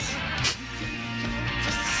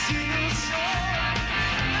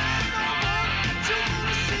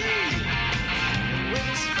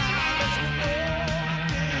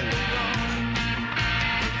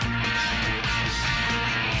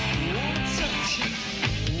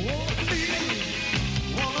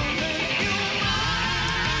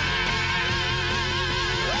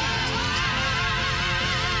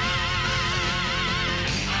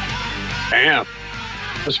 Damn.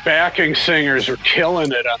 Those backing singers are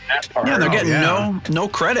killing it on that part. Yeah, they're getting yeah. no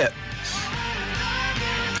credit.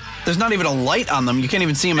 There's not even a light on them. You can't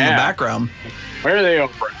even see them in the Yeah. background. Where are they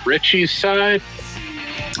over at Richie's side?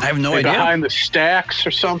 I have no They idea. behind the stacks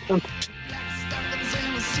or something?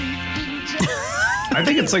 I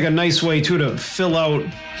think it's like a nice way, too, to fill out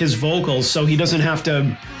his vocals so he doesn't have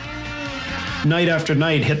to, night after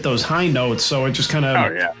night, hit those high notes. So it just kind of,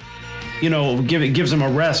 Oh, yeah. you know, gives him a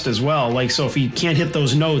rest as well. Like, so if he can't hit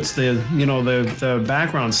those notes, the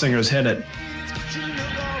background singers hit it.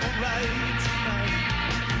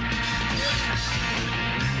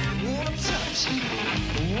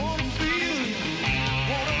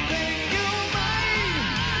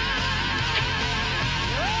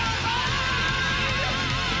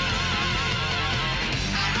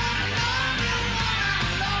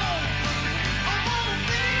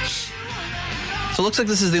 So it looks like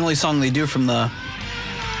this is the only song they do from the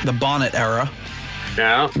Bonnet era.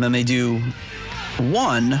 Yeah. And then they do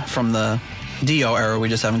one from the Dio era. We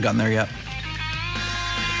just haven't gotten there yet.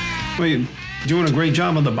 Well, you're doing a great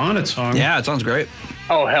job on the Bonnet song. Yeah, it sounds great.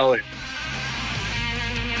 Oh, hell yeah.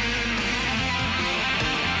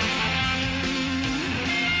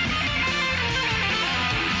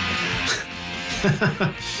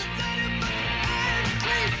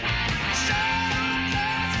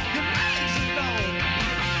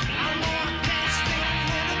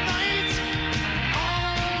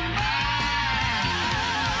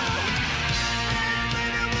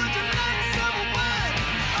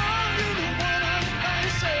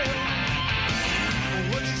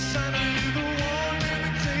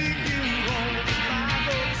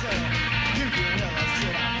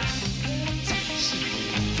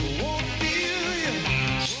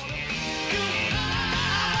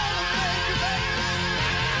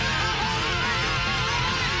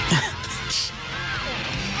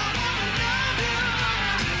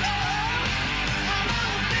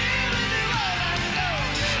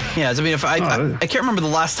 Yeah, I mean, if I can't remember the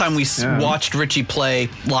last time we watched Richie play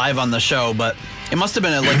live on the show, but it must have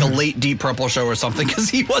been like a late Deep Purple show or something because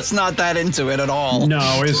he was not that into it at all. No,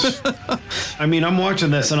 I mean, I'm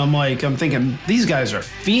watching this and I'm thinking, these guys are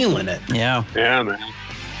feeling it. Yeah. Yeah, man.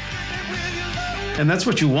 And that's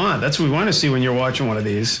what you want. That's what we want to see when you're watching one of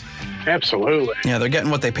these. Absolutely. Yeah, they're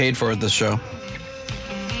getting what they paid for at this show.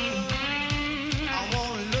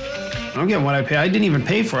 I'm getting what I pay. I didn't even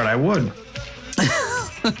pay for it. I would.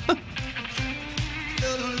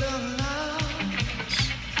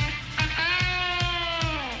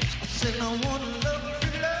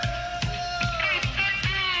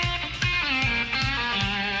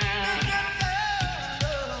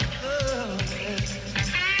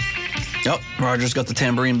 Yep, Roger's got the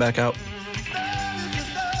tambourine back out.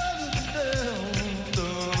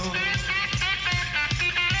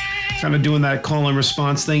 Kind of doing that call and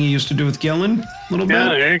response thing he used to do with Gillen a little bit. Yeah,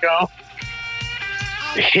 there you go.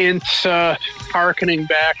 Hints Harkening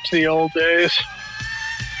back to the old days.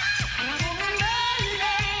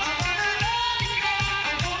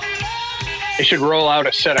 They should roll out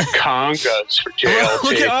a set of congas for JLT.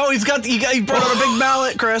 Look at, he brought out a big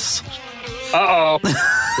mallet, Chris. Uh-oh.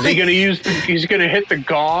 Is he going to use he's going to hit the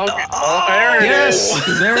gong? Oh, there it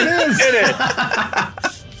is. There it is. Hit it.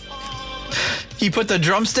 He put the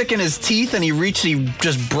drumstick in his teeth and he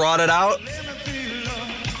just brought it out.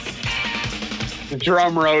 The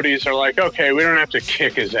drum roadies are like, okay, we don't have to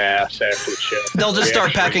kick his ass after the show. They'll just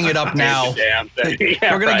start packing it up now. Damn thing.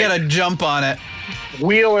 Yeah, we're going to get a jump on it.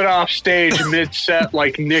 Wheel it off stage mid-set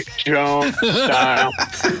like Nick Jones style.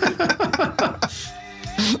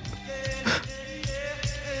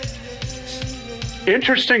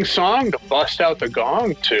 Interesting song to bust out the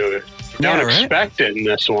gong to. Don't expect it in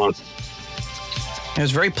this one. It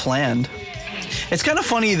was very planned. It's kind of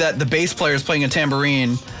funny that the bass player is playing a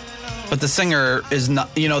tambourine, but the singer is not,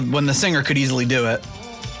 when the singer could easily do it.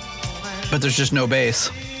 But there's just no bass.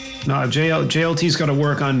 No, JLT's got to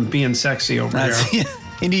work on being sexy over there.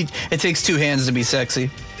 It takes two hands to be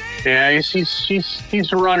sexy. Yeah,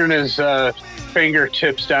 he's running his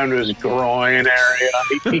fingertips down to his groin area.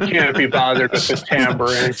 He can't be bothered with his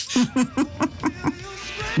tambourine.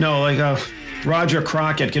 No, like Roger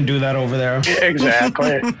Crockett can do that over there.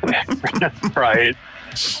 Exactly. Right.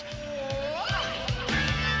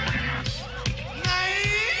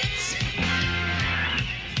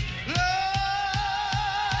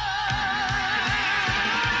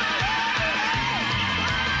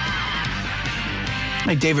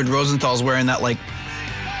 Like David Rosenthal's wearing that like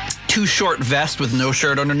too short vest with no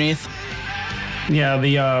shirt underneath. Yeah,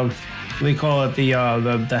 they call it the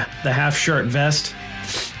half shirt vest.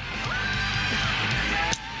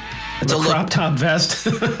 It's a crop top vest.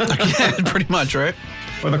 Yeah, pretty much, right?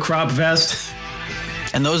 Or the crop vest.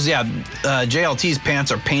 And those, JLT's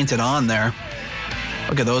pants are painted on there.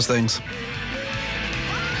 Look at those things.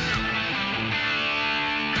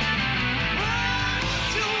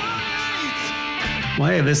 Well,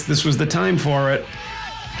 hey, this was the time for it.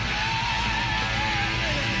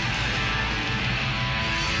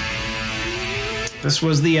 This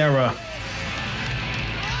was the era.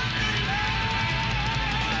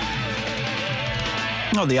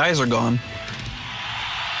 No, the eyes are gone.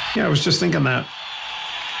 Yeah, I was just thinking that.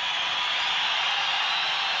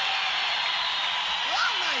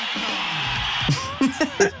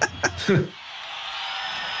 San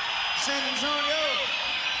Antonio.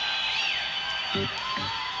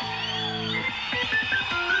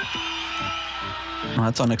 Oh,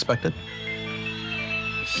 that's unexpected.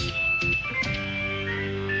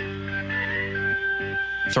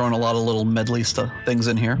 Throwing a lot of little medley things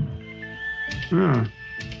in here.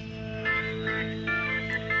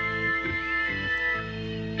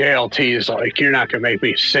 JLT is like, you're not going to make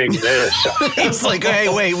me sing this. He's like, hey,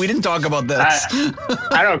 wait, we didn't talk about this.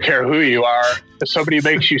 I don't care who you are. If somebody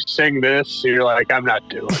makes you sing this, you're like, I'm not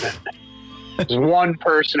doing it. There's one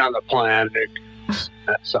person on the planet who can sing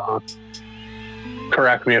that song.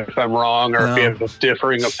 Correct me if I'm wrong or if you have a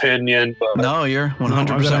differing opinion. But no, you're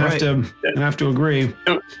 100% right. I have to agree.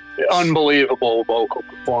 Unbelievable vocal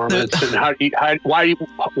performance, and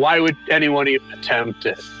why would anyone even attempt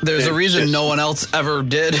it? There's a reason no one else ever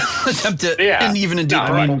did attempt it, and even in deep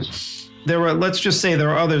let's just say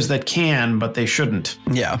there are others that can, but they shouldn't.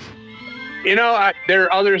 Yeah, there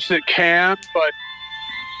are others that can, but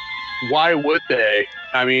why would they?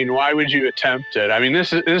 I mean, why would you attempt it? I mean,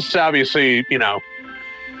 this is obviously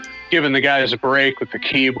giving the guys a break with the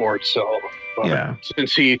keyboard solo. But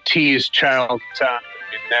since he teased Child of Time,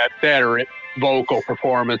 that vocal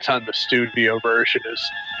performance on the studio version is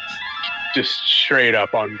just straight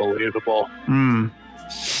up unbelievable.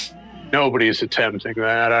 Nobody's attempting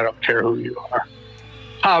that. I don't care who you are.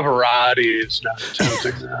 Pavarotti is not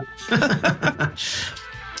attempting that.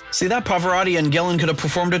 See, that Pavarotti and Gillan could have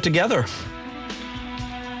performed it together.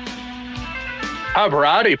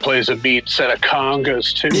 Pavarotti plays a mean set of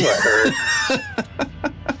congas too, I heard.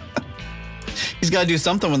 He's got to do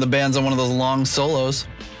something when the band's on one of those long solos.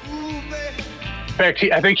 In fact,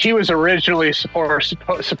 I think he was originally supposed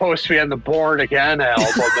to be on the Born Again album,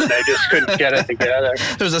 and they just couldn't get it together.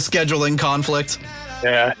 There's a scheduling conflict.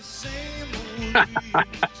 Yeah.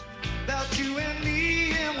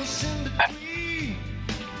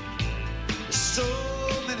 So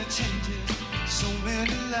many changes, so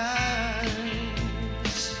many lives.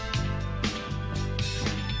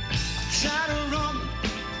 I try to run,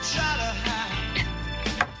 try to hide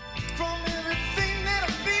from everything that I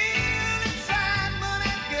feel inside, but I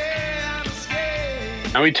can't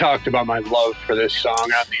escape. And we talked about my love for this song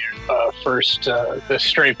on the first the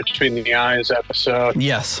Straight Between the Eyes episode.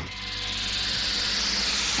 Yes.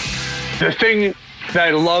 The thing that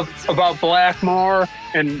I love about Blackmore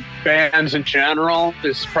and bands in general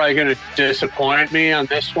is probably going to disappoint me on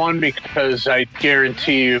this one, because I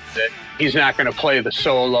guarantee you that he's not going to play the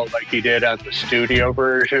solo like he did on the studio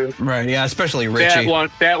version. Right, yeah, especially Richie.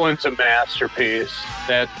 That one's a masterpiece.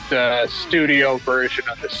 That studio version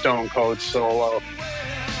of the Stone Cold solo.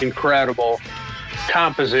 Incredible.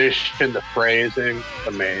 Composition, the phrasing,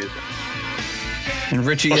 amazing. And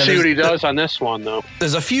Richie, We'll see what he does on this one, though.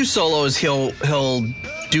 There's a few solos he'll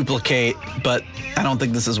duplicate, but I don't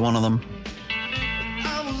think this is one of them.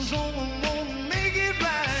 I was on to make it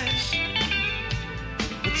right,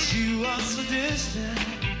 but you are so distant,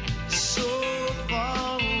 so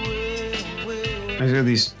far away. I hear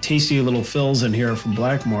these tasty little fills in here from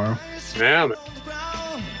Blackmore. Yeah, man.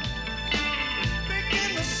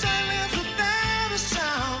 Breaking the silence without a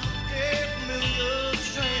sound. 8 million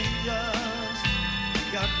strangers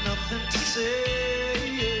got nothing to say.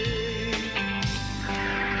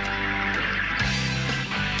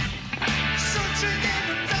 Searching in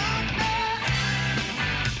the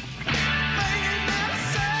darkness, making no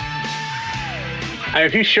sound.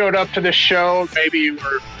 If you showed up to the show, maybe you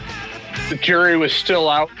were, the jury was still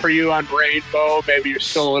out for you on Rainbow. Maybe you're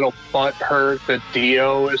still a little butthurt that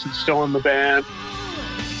Dio isn't still in the band.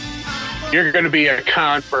 You're going to be a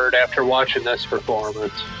convert after watching this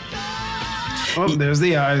performance. Oh, there's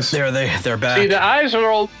the eyes. They're back. See, the eyes are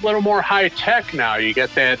a little more high tech now. You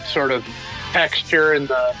get that sort of texture in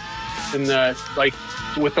the like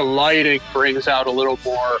with the lighting brings out a little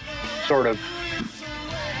more sort of.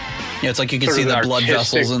 Yeah, it's like you can sort see of the blood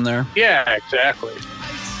artistic- vessels in there. Yeah, exactly.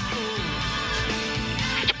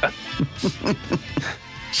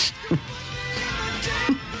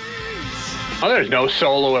 Oh, there's no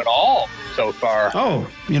solo at all so far. Oh,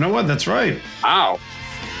 you know what? That's right. Wow.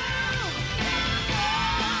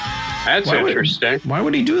 That's interesting. Why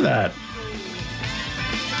would he do that?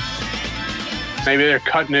 Maybe they're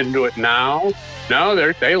cutting into it now. No,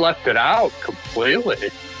 they left it out completely.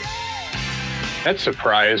 That's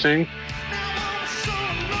surprising.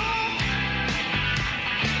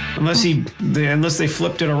 Unless they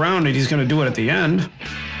flipped it around and he's going to do it at the end.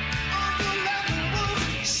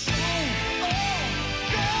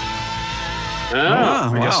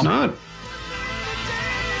 Oh, I guess not.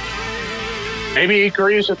 Maybe he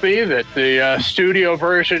agrees with me that the studio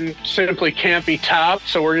version simply can't be topped,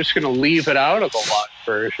 so we're just going to leave it out of the live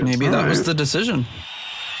version. Maybe that was the decision.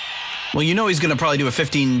 Well, you know he's going to probably do a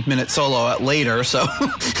 15-minute solo later, so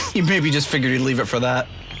he maybe just figured he'd leave it for that.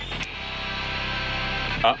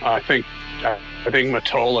 I think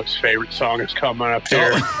Matola's favorite song is coming up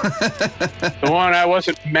here. The one I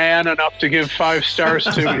wasn't man enough to give 5 stars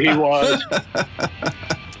to, but he was.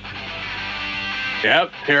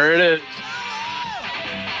 Yep, here it is.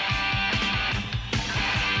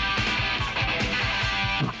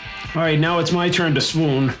 All right, now it's my turn to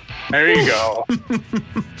swoon. There you go.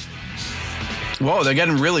 Whoa, they're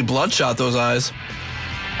getting really bloodshot, those eyes.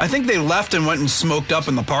 I think they left and went and smoked up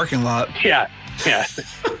in the parking lot. Yeah.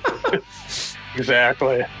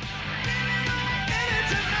 Exactly.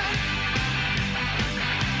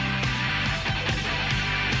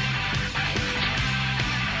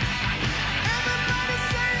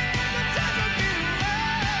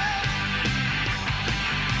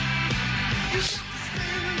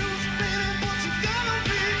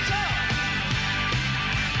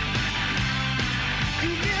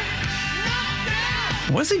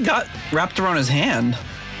 What's he got wrapped around his hand?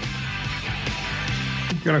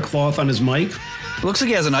 Got a cloth on his mic. It looks like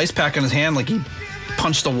he has an ice pack in his hand, like he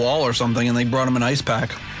punched a wall or something and they brought him an ice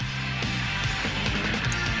pack.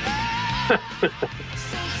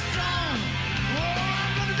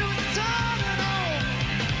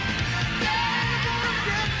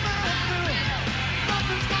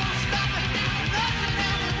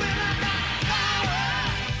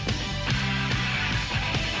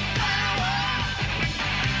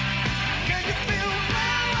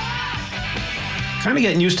 Kind of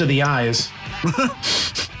getting used to the eyes.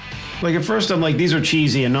 Like at first I'm like, these are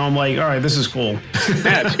cheesy, and now I'm like, all right, this is cool.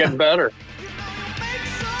 Yeah, it's getting better.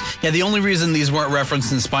 Yeah, the only reason these weren't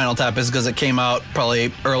referenced in Spinal Tap is because it came out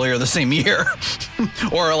probably earlier the same year.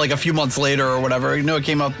 Or like a few months later or whatever. You know, it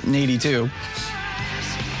came out in 82.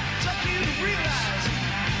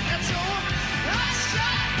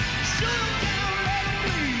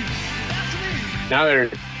 Now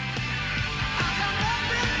they're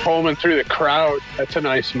combing through the crowd. That's a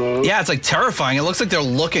nice move. Yeah, it's like terrifying. It looks like they're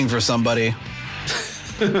looking for somebody.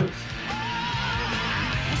 It's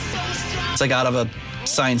like out of a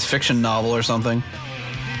science fiction novel or something.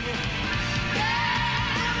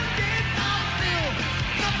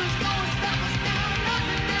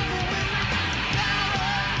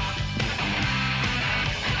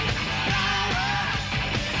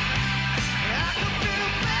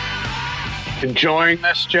 Enjoying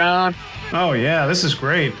this, John? Oh yeah, this is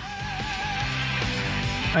great.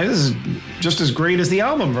 This is just as great as the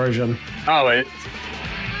album version. Oh,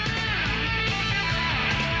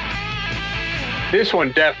 this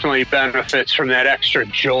one definitely benefits from that extra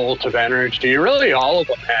jolt of energy. Really, all of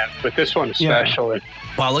them have, but this one especially.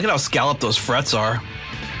 Wow, look at how scalloped those frets are.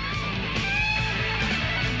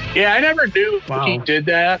 Yeah, I never knew he did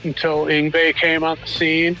that until Yngwie came on the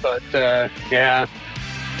scene, but yeah.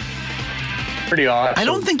 Pretty awesome. I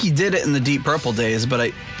don't think he did it in the Deep Purple days, but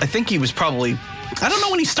I think he was probably... I don't know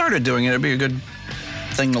when he started doing it. It'd be a good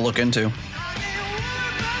thing to look into.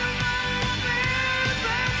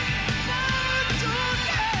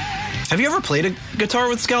 Have you ever played a guitar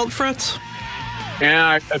with scalloped frets?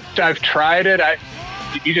 Yeah, I've tried it.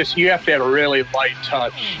 You have to have a really light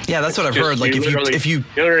touch. Yeah, that's what I've heard. Like if you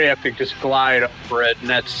literally have to just glide over it, and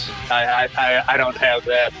that's I don't have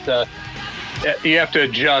that. You have to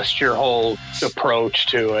adjust your whole approach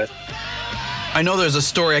to it. I know there's a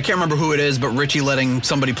story, I can't remember who it is, but Richie letting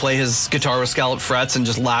somebody play his guitar with scalloped frets and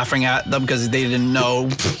just laughing at them because they didn't know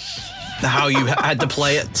how you had to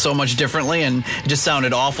play it so much differently, and it just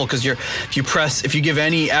sounded awful because if you give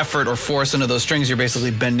any effort or force into those strings, you're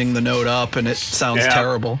basically bending the note up and it sounds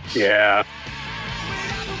terrible. Yeah.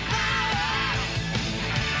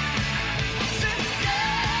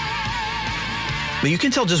 But you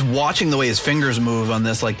can tell just watching the way his fingers move on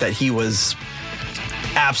this, like that he was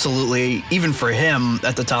absolutely, even for him,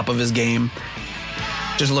 at the top of his game.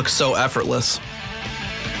 Just looks so effortless.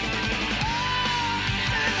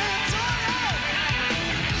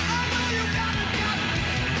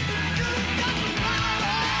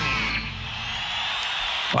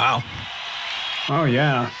 Wow. Oh,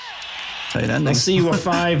 yeah. Tight ending. I'll see you a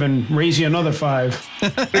 5 and raise you another 5.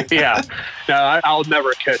 Yeah. No, I'll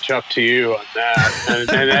never catch up to you on that.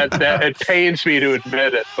 And that it pains me to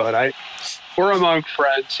admit it, but we're among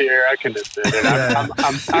friends here. I can admit it.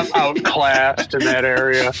 I'm outclassed in that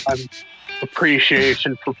area. I'm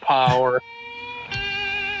appreciation for power.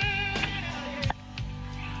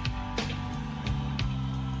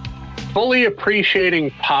 Fully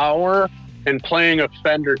appreciating power and playing a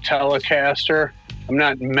Fender Telecaster, I'm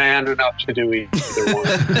not man enough to do either one.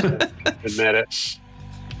 Admit it.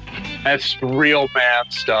 That's real man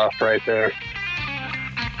stuff right there.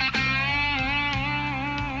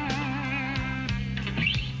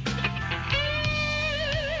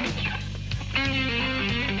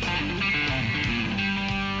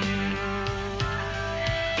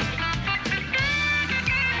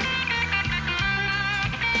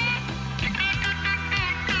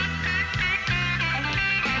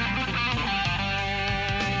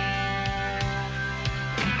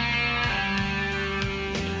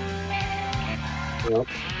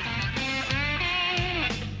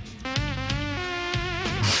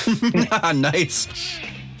 Nice.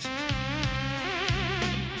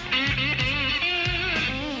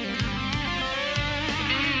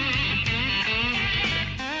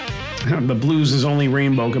 The blues is only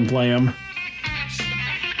Rainbow can play them.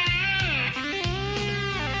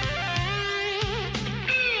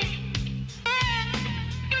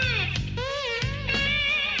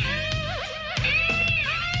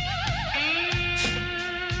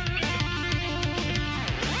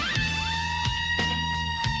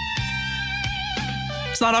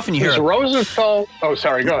 It's not often you hear Rosenthal. Oh,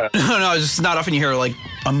 sorry. Go ahead. No, it's just not often you hear like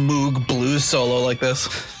a Moog blues solo like this.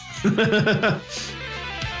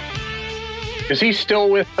 Is he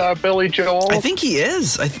still with Billy Joel? I think he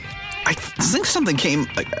is. I think something came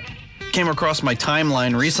across my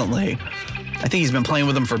timeline recently. I think he's been playing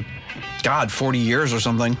with him for 40 years or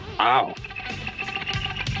something. Wow.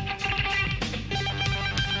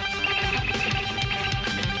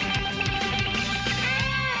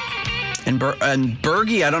 And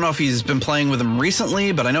Bergie, I don't know if he's been playing with him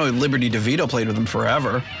recently, but I know Liberty DeVito played with him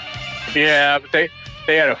forever. Yeah, but they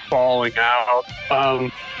had a falling out. I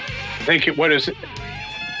think what is it?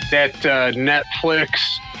 That Netflix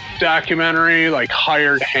documentary, like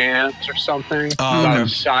Hired Hands or something, about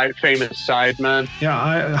famous sidemen.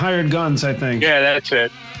 Yeah, Hired Guns, I think. Yeah, that's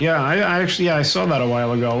it. Yeah, I saw that a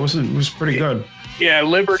while ago. It was pretty good. Yeah,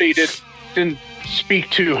 Liberty didn't speak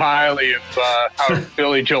too highly of how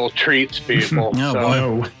Billy Joel treats people.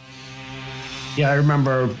 No. Yeah, I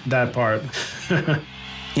remember that part.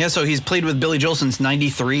 Yeah, so he's played with Billy Joel since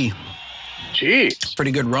 '93. Jeez.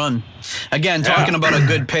 Pretty good run. Again, talking about a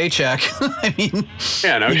good paycheck. I mean,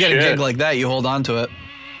 you get a gig like that, you hold on to it.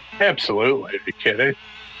 Absolutely. Are you kidding?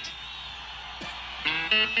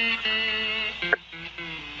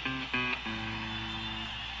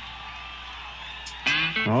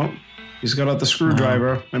 Oh, he's got out the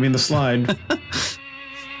screwdriver. I mean, the slide.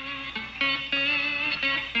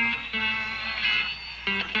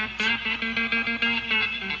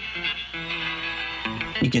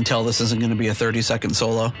 You can tell this isn't going to be a 30-second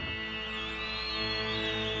solo.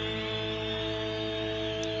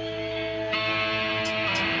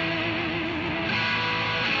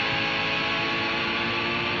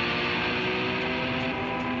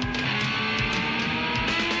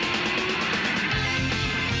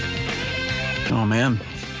 Oh, man.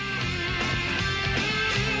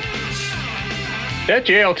 That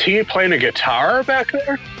JLT playing a guitar back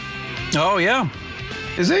there? Oh, yeah.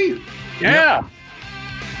 Is he? Yeah.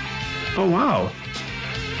 Oh, wow.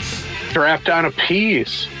 Strapped on a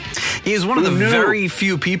piece. He is one of the Who knew? very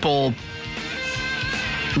few people,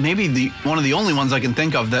 maybe one of the only ones I can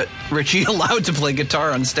think of, that Richie allowed to play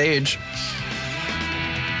guitar on stage.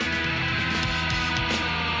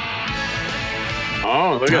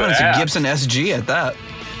 Oh, look at It's that. a Gibson SG at that.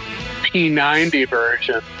 P90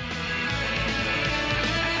 version.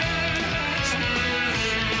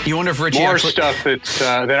 You wonder if Richie More actually... stuff that's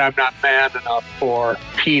that I'm not man enough for.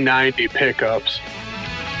 P90 pickups.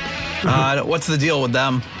 What's the deal with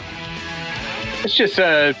them? It's just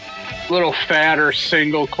a little fatter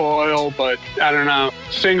single coil, but I don't know.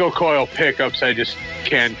 Single coil pickups, I just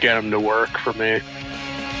can't get them to work for me.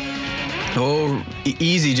 Oh,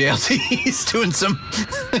 easy, JLT. He's doing some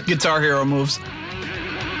Guitar Hero moves.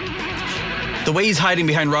 The way he's hiding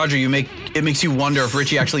behind Roger, it makes you wonder if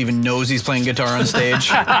Richie actually even knows he's playing guitar on stage.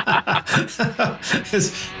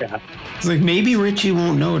 It's like, maybe Richie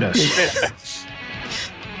won't notice.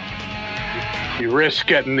 You risk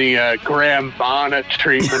getting the Graham Bonnet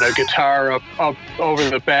treatment, a guitar up over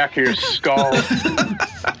the back of your skull.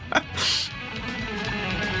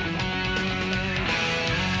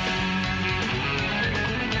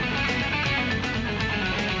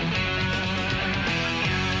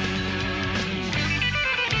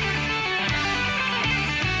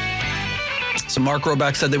 So Mark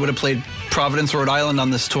Roback said they would have played Providence, Rhode Island on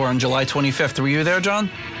this tour on July 25th. Were you there, John?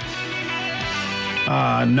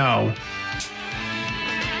 No.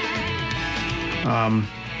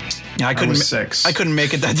 Yeah, I couldn't. was 6. I couldn't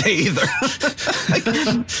make it that day either.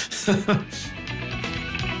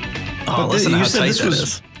 Oh, listen to how tight that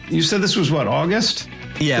is. You said this was what, August?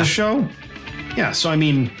 Yeah. The show? Yeah. So I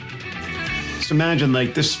mean, just imagine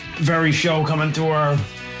like this very show coming through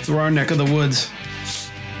our neck of the woods.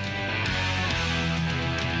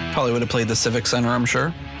 Probably would have played the Civic Center, I'm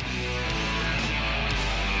sure.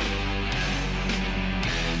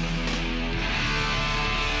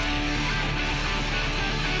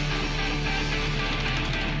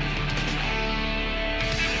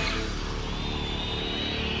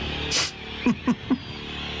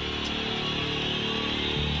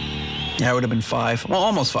 Yeah, it would have been 5. Well,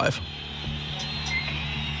 almost 5.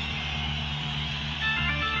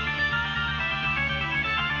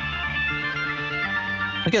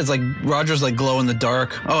 Look, it's like Roger's like glow in the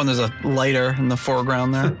dark. Oh, and there's a lighter in the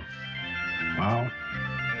foreground there. Wow.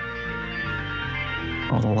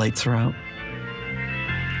 All the lights are out.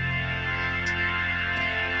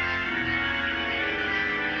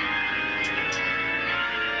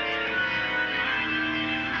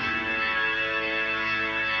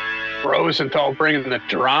 Rosenthal bringing the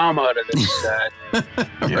drama to this set.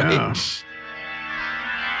 Yeah.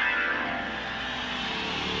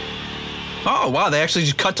 Oh, wow. They actually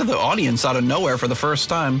just cut to the audience out of nowhere for the first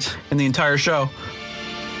time in the entire show.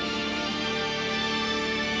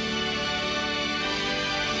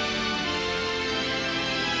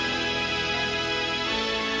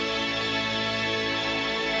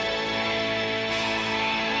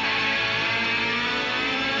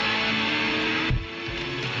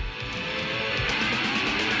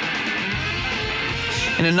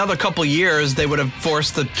 In another couple years, they would have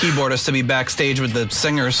forced the keyboardists to be backstage with the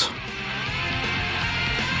singers.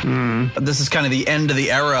 But this is kind of the end of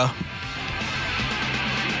the era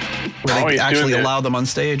where they actually allow them on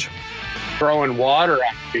stage. Throwing water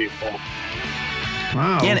at people.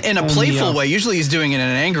 Wow. Yeah, in a playful way. Usually he's doing it in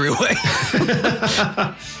an angry way.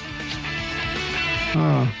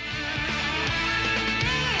 Oh.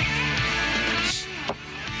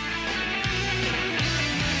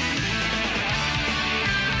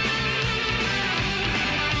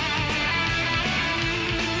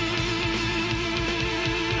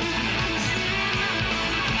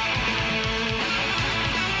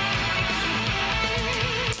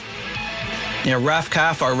 Yeah, Raf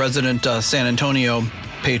Kaff, our resident San Antonio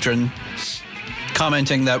patron,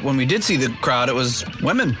 commenting that when we did see the crowd, it was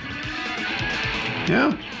women.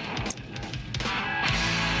 Yeah.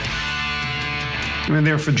 I mean,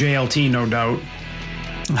 they're for JLT, no doubt.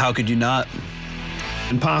 How could you not?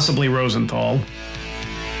 And possibly Rosenthal.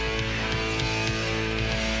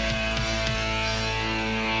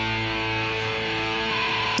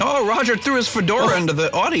 Oh, Roger threw his fedora into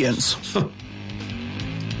the audience.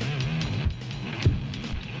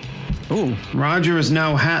 Ooh. Roger is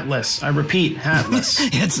now hatless. I repeat, hatless.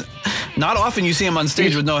 It's not often you see him on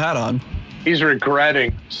stage with no hat on. He's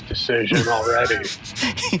regretting his decision already.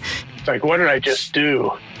 It's like, what did I just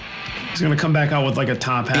do? He's going to come back out with like a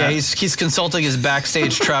top hat. Yeah, he's consulting his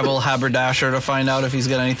backstage travel haberdasher to find out if he's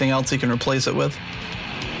got anything else he can replace it with.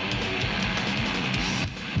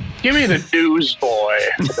 Give me the newsboy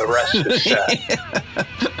for the rest of the set.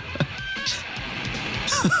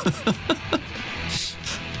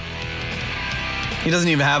 He doesn't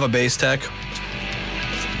even have a bass tech.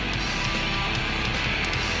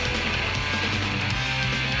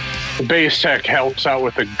 The bass tech helps out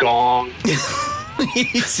with the gong.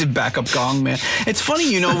 He's a backup gong man. It's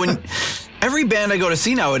funny, when every band I go to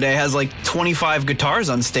see nowadays has like 25 guitars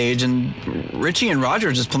on stage, and Richie and Roger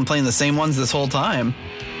have just been playing the same ones this whole time.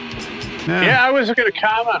 Yeah, I was going to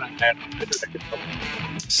comment on that.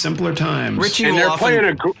 Simpler times. Richie and will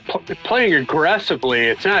they're playing aggressively.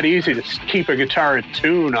 It's not easy to keep a guitar in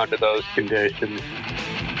tune under those conditions.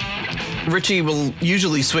 Richie will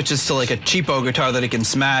usually switches to like a cheapo guitar that he can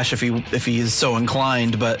smash if he is so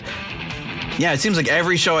inclined, but yeah, it seems like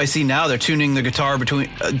every show I see now they're tuning the guitar between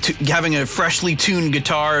having a freshly tuned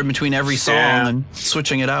guitar in between every song and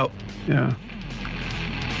switching it out. Yeah.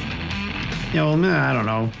 Yeah, well, man, I don't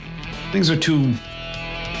know. Things are too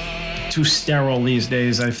sterile these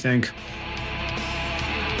days, I think.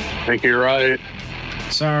 I think you're right.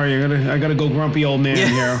 Sorry, I gotta go grumpy old man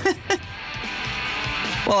here.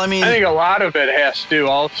 Well, I mean, I think a lot of it has to do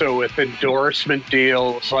also with endorsement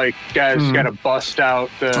deals. Like guys got to bust out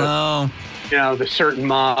the certain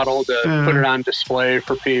model to put it on display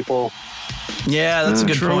for people. Yeah, that's a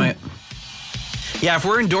good point. Yeah, if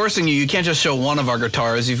we're endorsing you, you can't just show one of our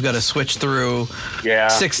guitars. You've got to switch through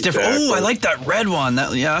 6 different. Oh, I like that red one.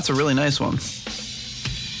 That's a really nice one.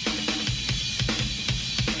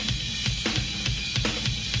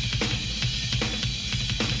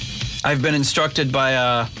 I've been instructed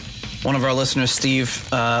by one of our listeners, Steve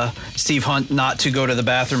Hunt, not to go to the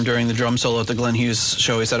bathroom during the drum solo at the Glenn Hughes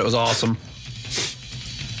show. He said it was awesome.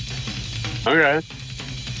 Okay.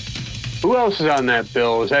 Who else is on that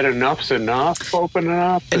bill? Is that Enough's Enough opening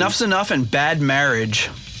up? Enough's Enough and Bad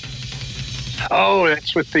Marriage. Oh,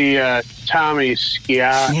 that's with the Tommy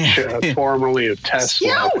Sciouch, formerly of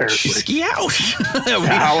Tesla, apparently. Sciouch.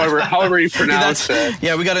 however you pronounce it.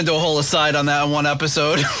 Yeah, we got into a whole aside on that in one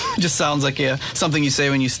episode. Just sounds like something you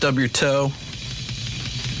say when you stub your toe.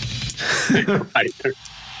 Right.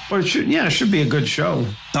 Well, it should be a good show. Oh,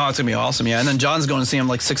 it's going to be awesome, yeah. And then John's going to see him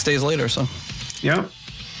like 6 days later, so. Yeah.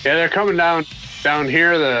 Yeah, they're coming down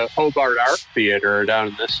here, the Hobart Art Theater, down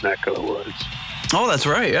in this neck of the woods. Oh, that's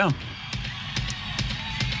right, yeah.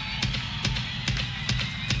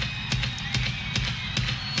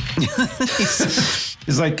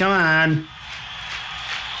 He's like, come on.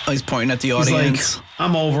 Oh, he's pointing at the audience. He's like,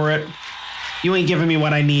 I'm over it. You ain't giving me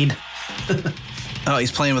what I need. Oh,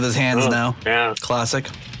 he's playing with his hands now. Yeah. Classic.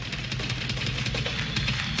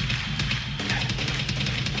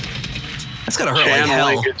 That's gotta hurt like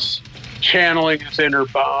hell. Channeling his inner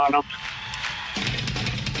Bonham.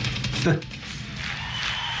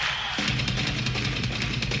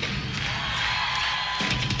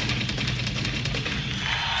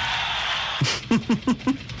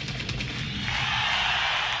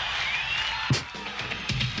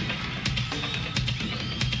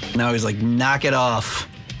 Now he's like, knock it off.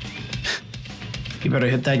 You better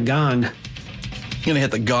hit that gong. He's gonna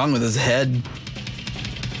hit the gong with his head.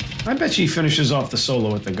 I bet he finishes off the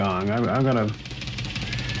solo with the gong. I'm gonna.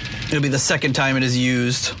 It'll be the second time it is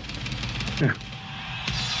used. Yeah.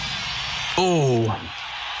 Oh.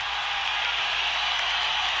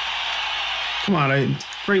 Come on,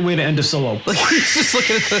 great way to end a solo. Like, he's just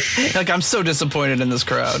looking at like, I'm so disappointed in this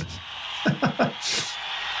crowd.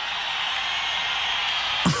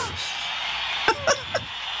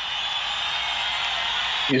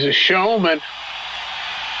 He's a showman.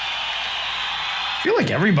 I feel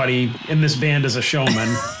like everybody in this band is a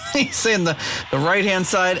showman. He's saying the right-hand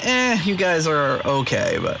side, you guys are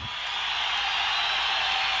okay, but...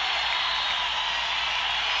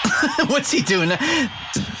 What's he doing?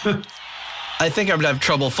 I think I'm going to have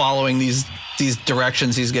trouble following these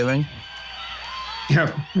directions he's giving.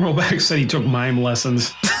 Yeah, Roback said he took mime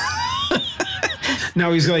lessons.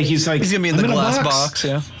 Now he's going to be in the glass box,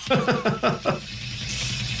 yeah.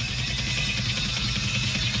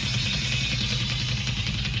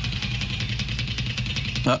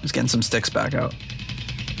 Oh, he's getting some sticks back out.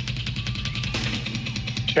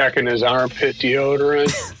 Checking his armpit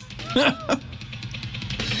deodorant.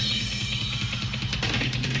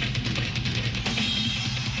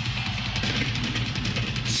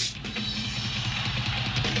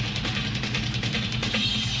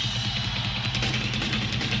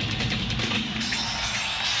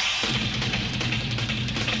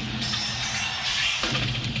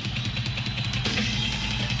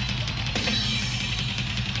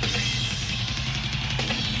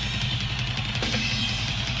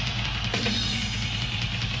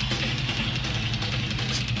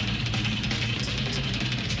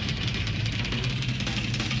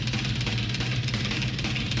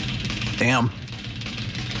 Damn.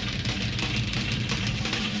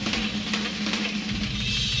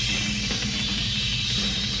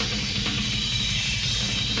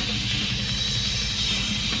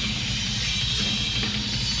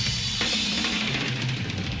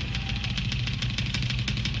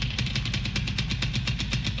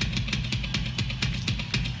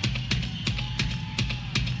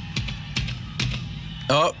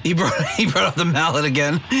 Oh, he brought up the mallet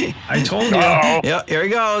again. I told you. Yeah, here he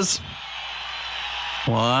goes.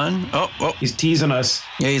 One. Oh. He's teasing us.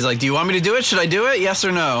 Yeah, he's like, do you want me to do it? Should I do it? Yes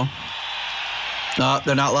or no? No,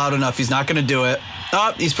 they're not loud enough. He's not going to do it.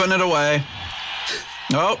 Oh, he's putting it away.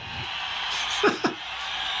 Oh.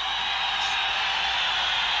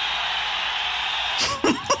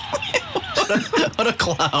 What a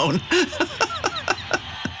clown.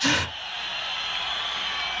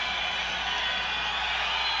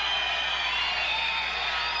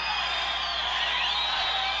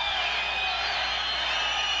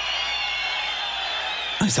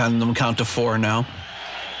 He's having them count to 4 now.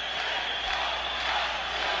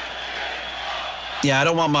 Yeah, I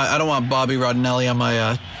don't want Bobby Rodinelli on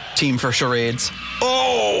my team for charades.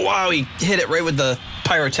 Oh wow, he hit it right with the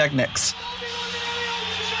pyrotechnics.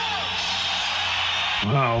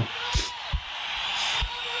 Wow.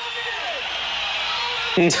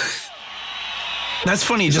 That's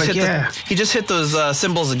funny. He just hit those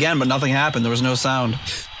cymbals again, but nothing happened. There was no sound.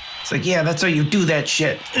 It's like, yeah, that's how you do that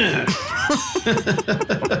shit.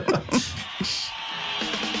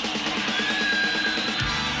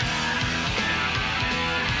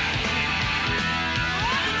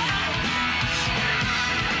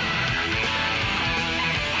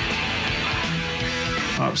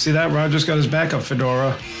 Oh, see that? Roger's got his backup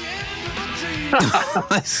fedora.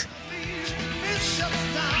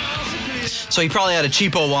 So he probably had a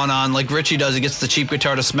cheapo one on, like Richie does. He gets the cheap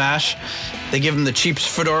guitar to smash. They give him the cheap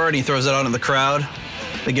fedora, and he throws it out in the crowd.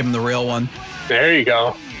 They give him the real one. There you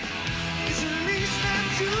go.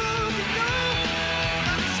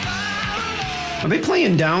 Are they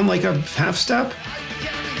playing down like a half step?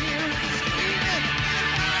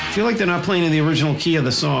 I feel like they're not playing in the original key of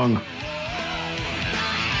the song.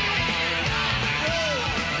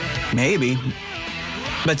 Maybe.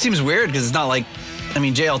 But it seems weird because it's not like, I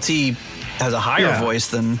mean, JLT has a higher voice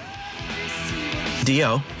than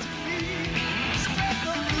Dio.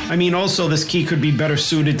 I mean, also, this key could be better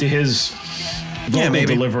suited to his vocal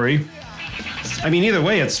delivery. I mean, either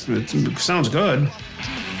way, it sounds good.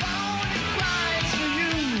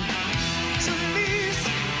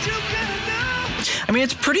 I mean,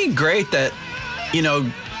 it's pretty great that, you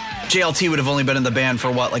know, JLT would have only been in the band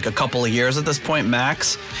for what, like a couple of years at this point,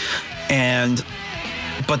 max.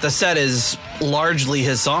 But the set is largely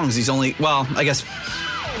his songs. He's only, well, I guess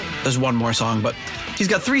there's one more song, but he's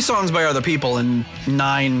got 3 songs by other people and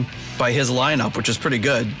 9 by his lineup, which is pretty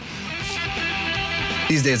good.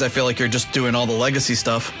 These days, I feel like you're just doing all the legacy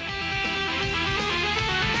stuff.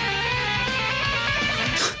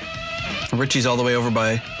 Richie's all the way over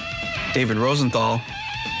by David Rosenthal.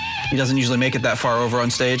 He doesn't usually make it that far over on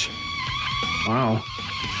stage. Wow.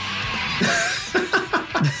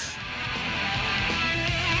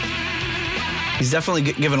 He's definitely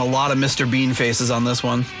given a lot of Mr. Bean faces on this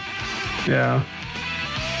one. Yeah.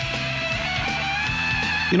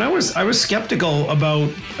 You know, I was skeptical about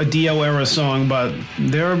a Dio era song, but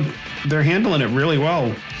they're handling it really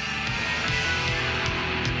well.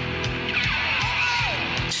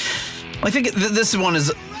 I think this one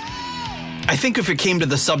is. I think if it came to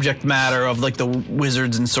the subject matter of like the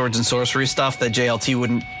wizards and swords and sorcery stuff, that JLT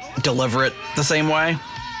wouldn't deliver it the same way,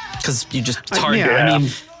 because it's hard.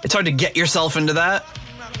 It's hard to get yourself into that.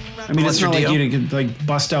 I mean, it's not like you could like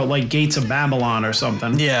bust out like Gates of Babylon or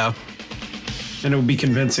something. Yeah. And it would be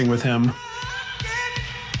convincing with him.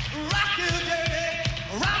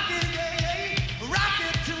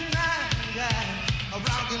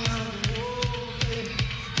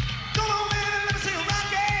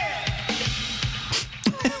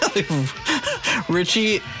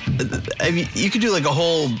 Richie, I mean, you could do like a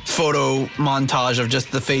whole photo montage of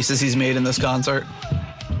just the faces he's made in this concert.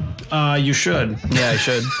 You should. Yeah, I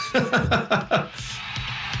should.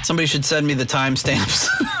 Somebody should send me the timestamps.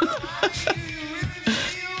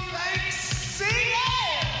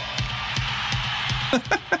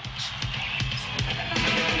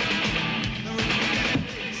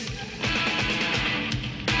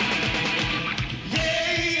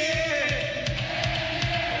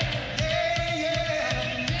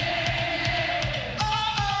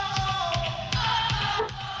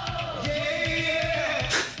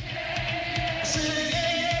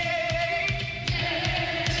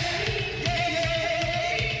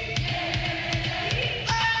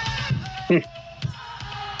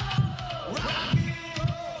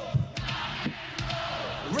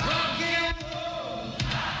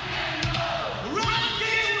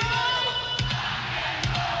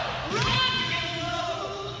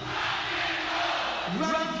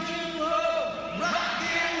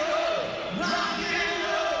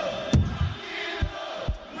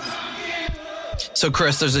 So,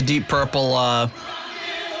 Chris, there's a Deep Purple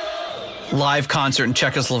live concert in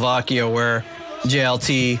Czechoslovakia where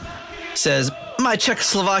JLT says, "My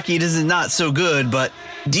Czechoslovakia is not so good, but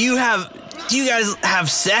do you guys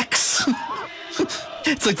have sex?"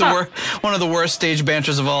 It's like one of the worst stage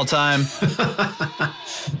banters of all time.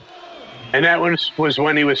 And that was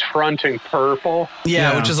when he was fronting Purple.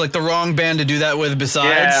 Yeah, which is like the wrong band to do that with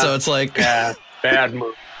besides. Yeah. So it's like... Yeah, bad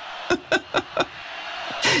move.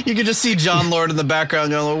 You could just see John Lord in the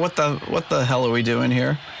background going, what the hell are we doing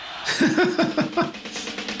here?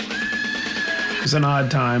 It's an odd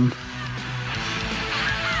time.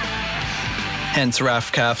 Hence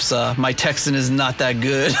Rafkaf's, my Texan is not that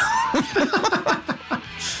good.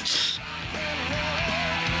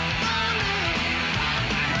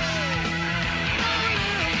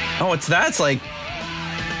 Oh, it's like...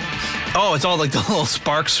 Oh, it's all like the little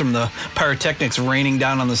sparks from the pyrotechnics raining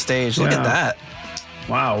down on the stage. Look at that.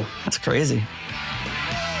 Wow. That's crazy.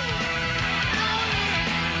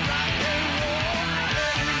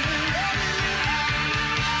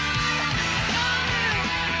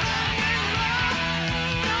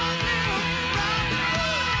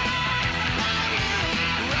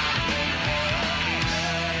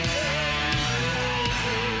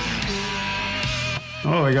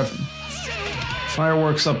 Oh, they got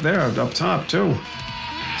fireworks up there, up top, too.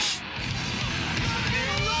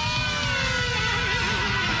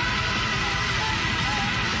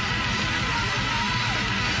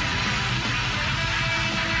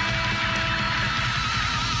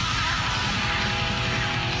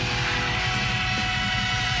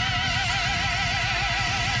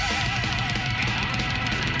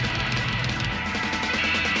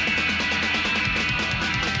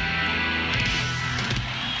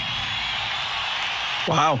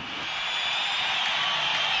 Wow.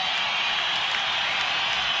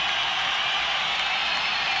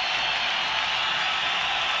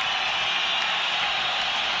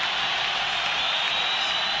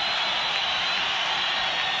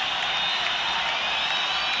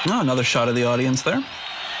 Oh, another shot of the audience there.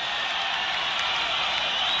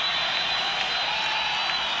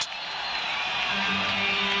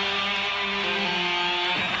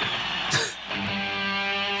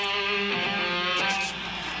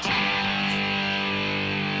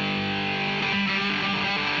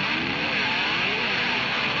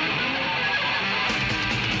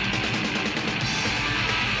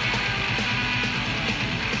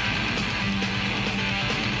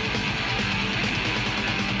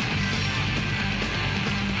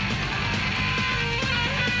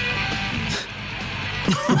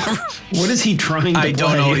 What is he trying to I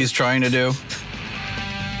don't play? know what he's trying to do.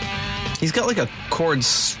 He's got like a cord.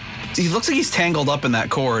 He looks like he's tangled up in that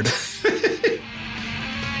cord.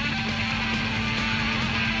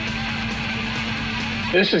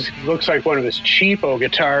 This looks like one of his cheapo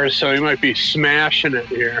guitars, so he might be smashing it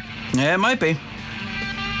here. Yeah, it might be.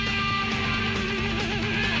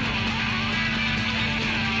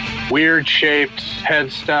 Weird shaped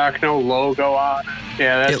headstock, no logo on it.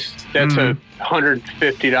 Yeah, that's a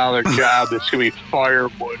 $150 job that's gonna be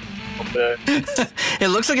firewood a little bit. It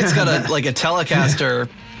looks like it's got a Telecaster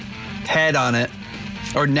head on it,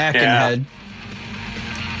 or neck and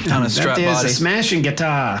head on a strap That is body. a smashing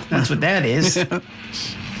guitar. That's what that is.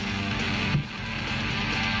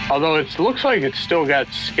 Although it looks like it's still got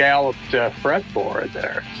scalloped fretboard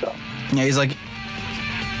there. So Yeah, he's like,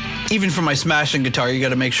 even for my smashing guitar, you got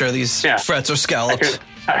to make sure these frets are scalloped.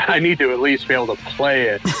 I need to at least be able to play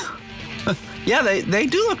it. Yeah, they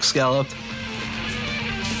do look scalloped.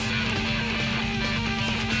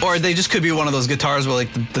 Or they just could be one of those guitars where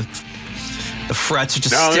like the frets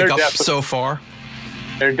just stick up so far.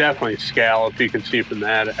 They're definitely scalloped. You can see from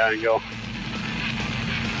that angle.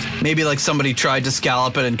 Maybe like somebody tried to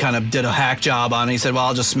scallop it and kind of did a hack job on it. He said, well,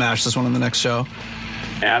 I'll just smash this one in the next show.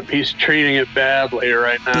 Yeah, he's treating it badly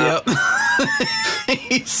right now. Yep.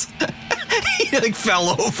 He like fell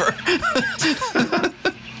over.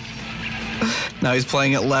 Now he's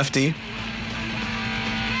playing it lefty.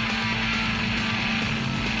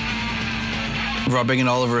 Rubbing it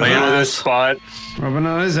all over his Playing with his ass. spot. Rubbing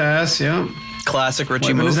on his ass, yeah. Classic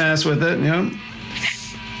Richie Wiping move. his ass with it, yeah.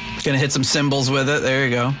 Gonna hit some cymbals with it. There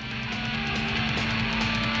you go.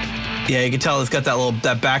 Yeah, you can tell it's got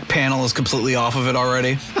that back panel is completely off of it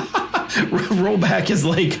already. Rollback is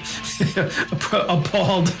like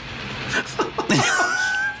appalled.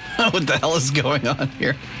 What the hell is going on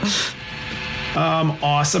here?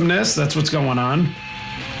 Awesomeness. That's what's going on.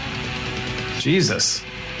 Jesus.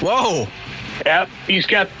 Whoa. Yep, he's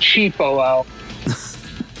got cheapo out.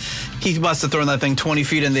 He must have thrown that thing 20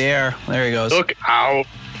 feet in the air. There he goes. Look out.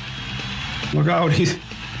 Look out.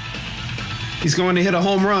 He's going to hit a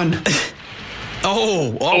home run.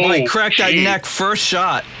 Oh, he cracked that gee. neck first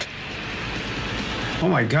shot. Oh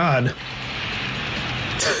my God.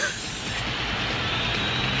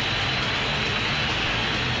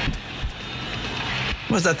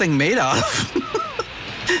 What's that thing made out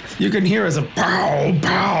of? You can hear as a pow,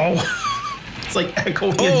 pow. It's like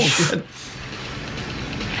echoing and shit.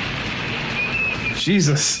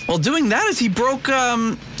 Jesus. Well, doing that is he broke,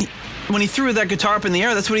 when he threw that guitar up in the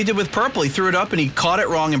air, that's what he did with Purple. He threw it up and he caught it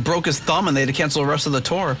wrong and broke his thumb, and they had to cancel the rest of the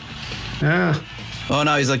tour. Yeah. Oh,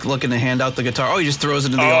 now he's like looking to hand out the guitar. Oh, he just throws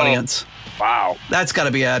it in the audience. Wow. That's got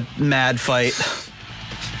to be a mad fight.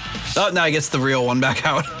 Oh, now he gets the real one back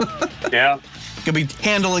out. Yeah. Could be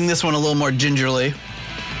handling this one a little more gingerly.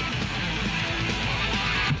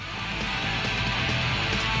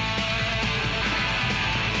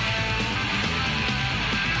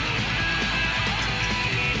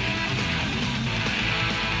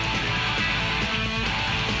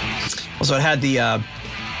 So it had the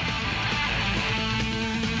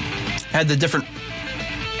different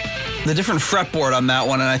fretboard on that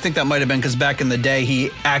one, and I think that might have been because back in the day he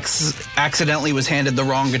accidentally was handed the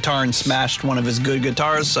wrong guitar and smashed one of his good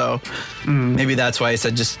guitars. So maybe that's why he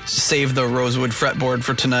said just save the rosewood fretboard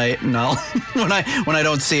for tonight, and I'll when I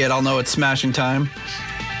don't see it, I'll know it's smashing time.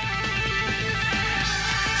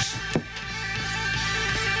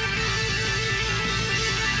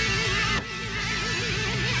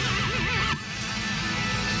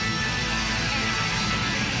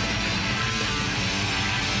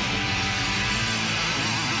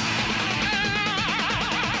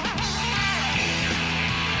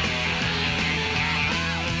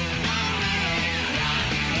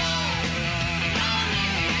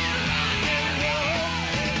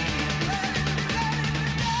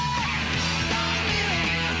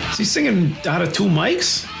 Is he singing out of two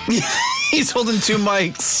mics? He's holding two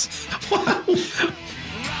mics. Wow.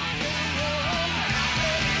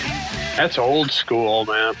 That's old school,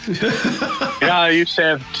 man. Yeah, I used to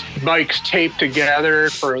have mics taped together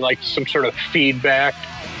for like some sort of feedback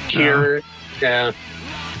here. Yeah.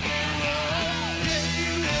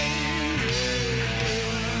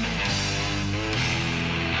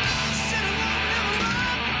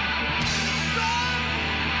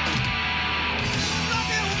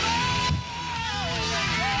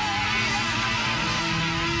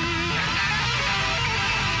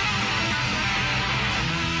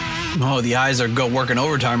 Oh, the eyes are working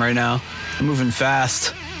overtime right now. They're moving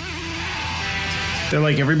fast. They're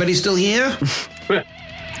like, everybody's still here? Boom.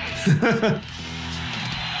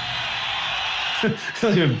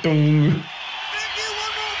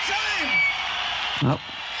 Oh.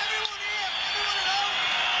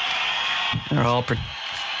 They're all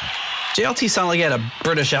JLT sounded like he had a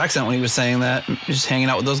British accent when he was saying that. Just hanging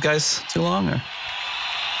out with those guys too long, or?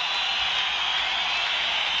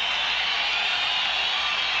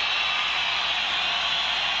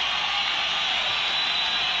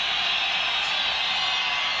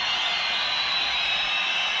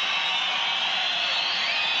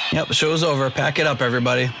 Yep, the show's over. Pack it up,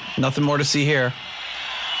 everybody. Nothing more to see here.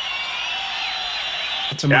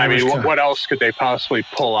 Yeah, I mean, what else could they possibly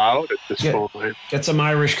pull out at this point? Get some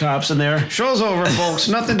Irish cops in there. Show's over, folks.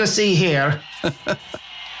 Nothing to see here.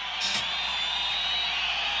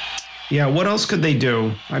 Yeah, what else could they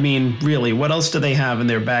do? I mean, really, what else do they have in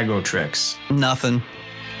their bag of tricks? Nothing.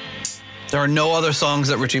 There are no other songs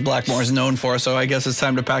that Richie Blackmore is known for, so I guess it's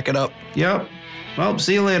time to pack it up. Yep. Well,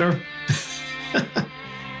 see you later.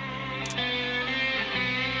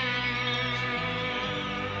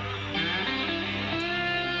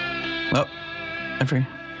 Oh,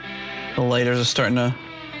 the lighters are starting to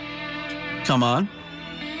come on.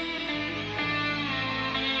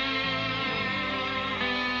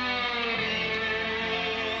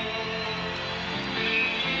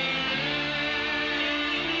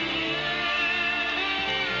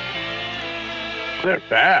 They're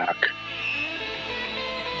back.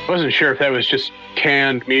 Wasn't sure if that was just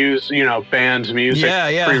canned music, band's music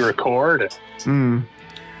pre-recorded. Mm.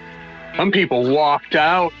 Some people walked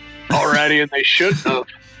out already and they shouldn't have.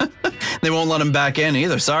 They won't let him back in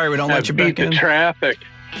either. Sorry, we don't let you back in. Traffic.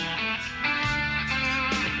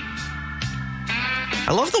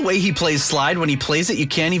 I love the way he plays slide. When he plays it, you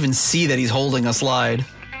can't even see that he's holding a slide.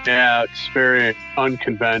 Yeah, it's very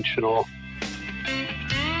unconventional.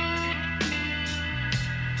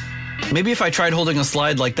 Maybe if I tried holding a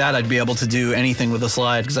slide like that, I'd be able to do anything with a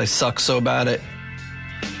slide because I suck so bad at it.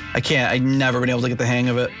 I've never been able to get the hang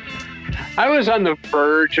of it. I was on the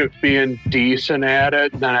verge of being decent at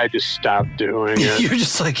it, and then I just stopped doing it. You're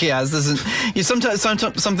just like, this isn't.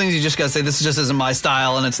 Sometimes some things you just gotta say, this just isn't my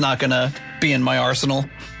style, and it's not gonna be in my arsenal.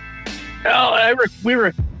 Well, we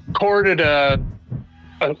recorded a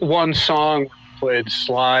one song, played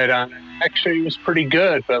slide on it. Actually, it was pretty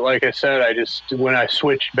good, but like I said, when I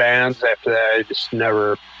switched bands after that, I just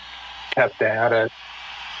never kept at it.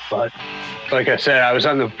 But like I said, I was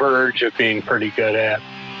on the verge of being pretty good at it.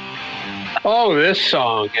 Oh, this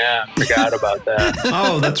song. Yeah, I forgot about that.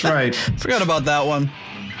 Oh, that's right. Forgot about that one.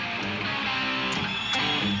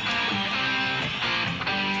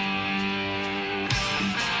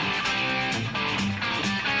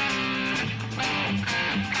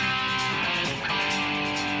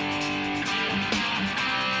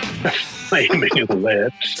 Flaming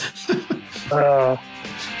Lips.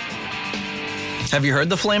 Have you heard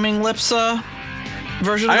the Flaming Lips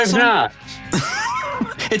version of I the have song? not.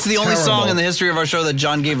 It's the only Terrible. song in the history of our show that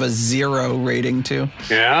John gave a 0 rating to.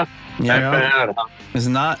 Yeah? Yeah. Not bad, huh? It's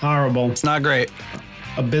not. Horrible. It's not great.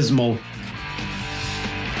 Abysmal.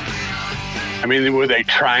 I mean, were they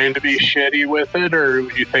trying to be shitty with it, or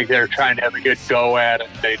do you think they were trying to have a good go at it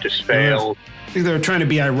and they just failed? I think they were trying to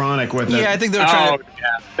be ironic with it. Yeah, I think they were trying to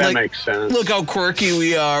Yeah, that like, makes sense. look how quirky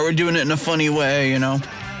we are. We're doing it in a funny way, you know.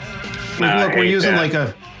 Look, we're hate using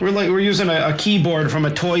that. we're using a keyboard from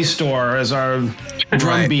a toy store as our drum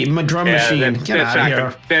Right. beat, drum machine. Get out of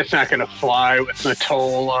here. That's not going to fly with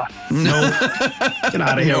Mottola. Nope. Get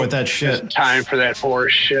out of here with that shit. Time for that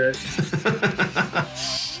horse shit.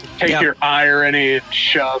 Take your irony and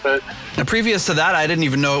shove it. And previous to that, I didn't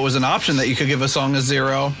even know it was an option that you could give a song a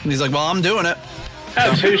 0. And he's like, well, I'm doing it.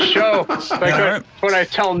 That's his show. Like right. what I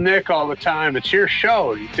tell Nick all the time. It's your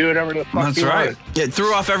show. You do whatever the fuck That's you right. want. It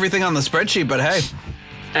threw off everything on the spreadsheet, but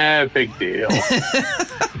hey. Big deal.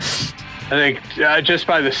 I think just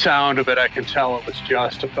by the sound of it, I can tell it was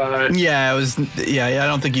justified. Yeah, it was. Yeah, I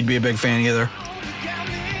don't think you'd be a big fan either.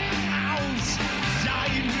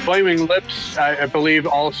 Flaming Lips, I believe,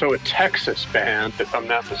 also a Texas band, if I'm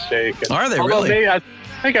not mistaken. Are they Although really? I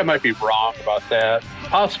think I might be wrong about that.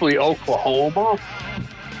 Possibly Oklahoma.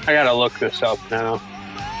 I gotta look this up now.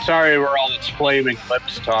 Sorry, we're all this Flaming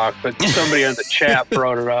Lips talk, but somebody in the chat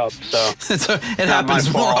brought it up, so. It happens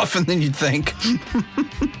my more fault. often than you'd think.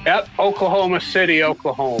 Yep, Oklahoma City,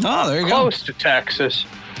 Oklahoma. Oh, there you go. Close to Texas.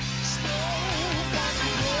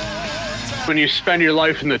 When you spend your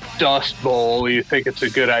life in the Dust Bowl, you think it's a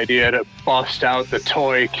good idea to bust out the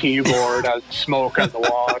toy keyboard and smoke on the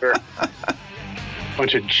water.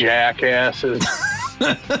 Bunch of jackasses.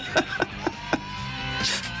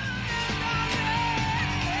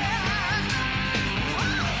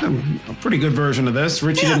 A pretty good version of this.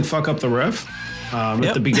 Richie didn't fuck up the riff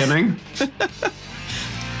at the beginning.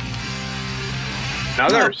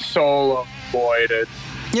 Another solo voided.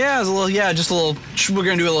 Yeah, it's a little. Yeah, just a little. We're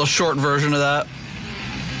gonna do a little short version of that.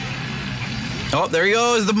 Oh, there he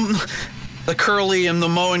goes. The curly and the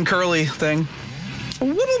Moe and Curly thing.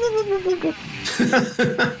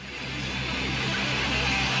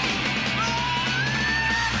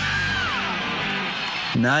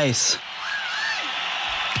 Nice.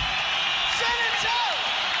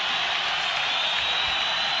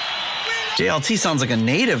 JLT sounds like a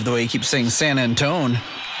native the way he keeps saying San Antone.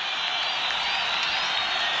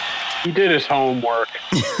 He did his homework.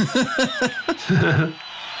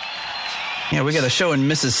 Yeah, we got a show in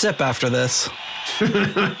Mississippi after this.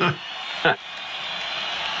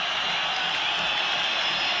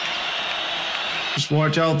 Just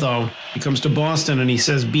watch out, though. He comes to Boston and he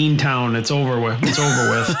says Beantown. It's over with. It's over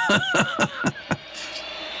with.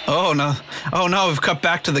 Oh no! Oh no! We've cut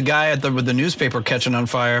back to the guy with the newspaper catching on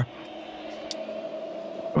fire.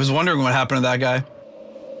 I was wondering what happened to that guy.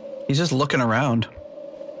 He's just looking around.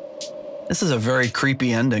 This is a very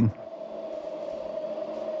creepy ending.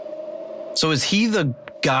 So is he the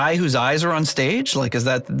guy whose eyes are on stage? Like, is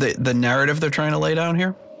that the narrative they're trying to lay down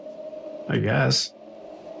here? I guess.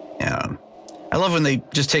 Yeah. I love when they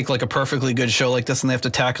just take like a perfectly good show like this and they have to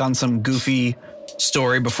tack on some goofy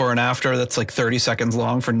story before and after that's like 30 seconds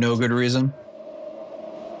long for no good reason.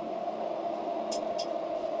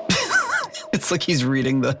 It's like he's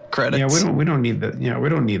reading the credits. Yeah, we don't need that. Yeah, we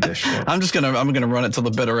don't need this shit. I'm gonna run it till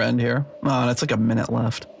the bitter end here. Oh, it's like a minute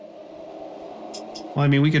left. Well, I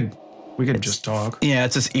mean, we could just talk. Yeah,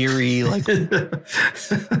 it's this eerie like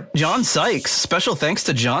John Sykes. Special thanks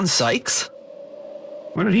to John Sykes.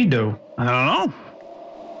 What did he do? I don't know.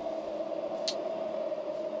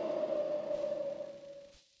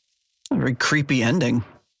 A very creepy ending.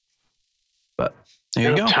 But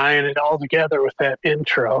there you go. Tying it all together with that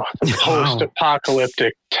intro. The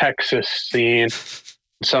post-apocalyptic Texas scene.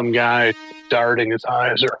 Some guy darting his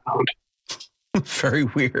eyes around. Very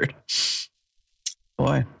weird.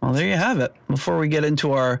 Boy, well, there you have it. Before we get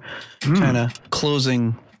into our kind of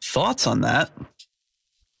closing thoughts on that,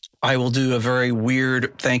 I will do a very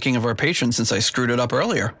weird thanking of our patrons since I screwed it up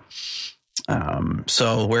earlier.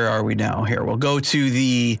 So where are we now here? We'll go to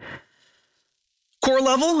the core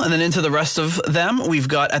level and then into the rest of them. We've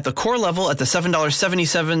got at the core level at the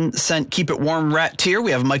 $7.77 Keep It Warm Rat tier,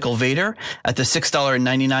 we have Michael Vader. At the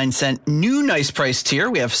 $6.99 new nice price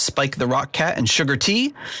tier, we have Spike the Rock Cat and Sugar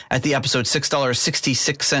Tea. At the episode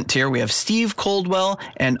 $6.66 tier, we have Steve Coldwell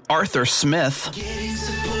and Arthur Smith. Getting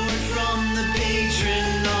support from the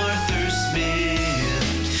patron Arthur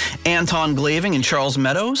Smith. Anton Glaving and Charles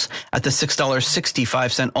Meadows. At the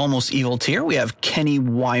 $6.65 Almost Evil tier, we have Kenny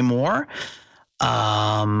Wymore. Who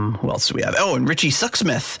else do we have? Oh, and Richie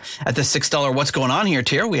Sucksmith. At the $6 What's Going On Here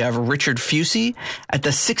tier, we have Richard Fusey. At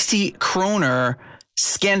the 60 kroner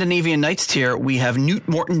Scandinavian Nights tier, we have Knut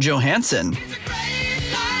Morten Johansson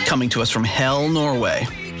coming to us from Hell, Norway.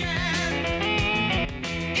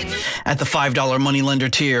 At the $5 Moneylender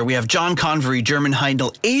tier, we have John Convery, German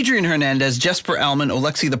Heindel, Adrian Hernandez, Jesper Alman,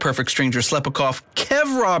 Alexi the Perfect Stranger, Slepikov,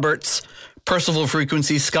 Kev Roberts, Percival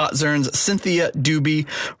Frequency, Scott Zerns, Cynthia Doobie,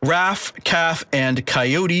 Raf Calf, and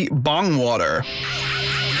Coyote Bongwater.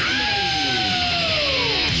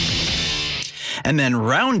 And then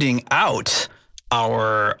rounding out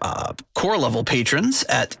our core level patrons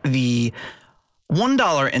at the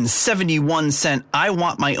 $1.71 I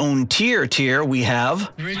Want My Own tier, we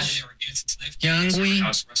have Rich Yangui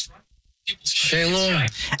Shaylor.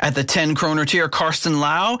 At the 10 kroner tier, Karsten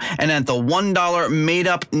Lau. And at the $1 made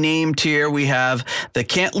up name tier, we have the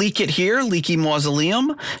Can't Leak It Here, Leaky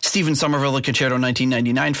Mausoleum, Stephen Somerville, the Concerto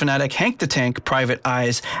 1999 fanatic, Hank the Tank, Private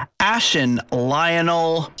Eyes, Ashen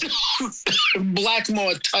Lionel,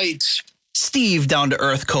 Blackmore Tights, Steve Down to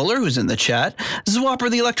Earth Kohler, who's in the chat, Zwapper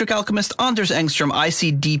the Electric Alchemist, Anders Engstrom,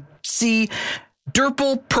 ICDC,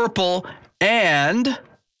 Derple Purple, and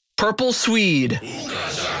Purple Swede.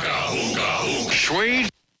 Swede.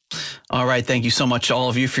 All right. Thank you so much to all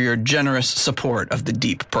of you for your generous support of the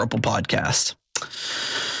Deep Purple podcast.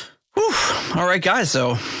 Whew. All right, guys.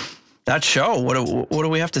 So that show, what do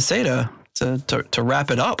we have to say to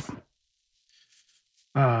wrap it up?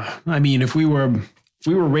 I mean, if we were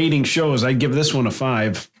rating shows, I'd give this one a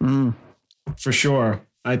 5 for sure.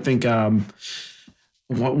 I think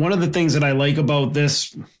one of the things that I like about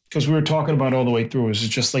this, because we were talking about all the way through, is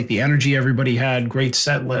just like the energy everybody had, great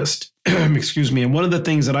set list. Excuse me. And one of the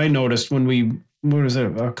things that I noticed when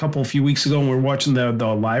a few weeks ago when we were watching the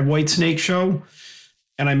live Whitesnake show,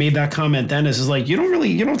 and I made that comment then, is like, you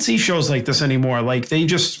don't see shows like this anymore. Like they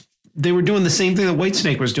were doing the same thing that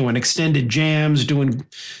Whitesnake was doing, extended jams, doing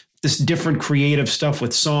this different creative stuff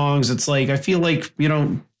with songs. It's like, I feel like you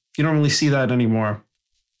don't really see that anymore.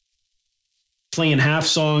 Playing half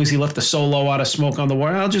songs. He left the solo out of Smoke on the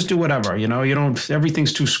Water. I'll just do whatever.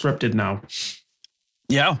 Everything's too scripted now.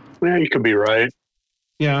 Yeah. Yeah, you could be right.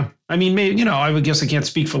 Yeah. I mean, maybe, I would guess I can't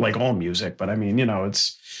speak for like all music, but I mean,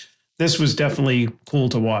 this was definitely cool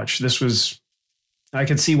to watch. I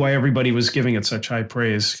could see why everybody was giving it such high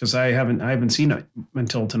praise, because I haven't seen it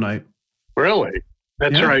until tonight. Really?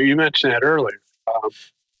 That's right. You mentioned that earlier.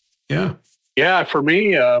 Yeah. Yeah. For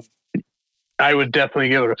me, I would definitely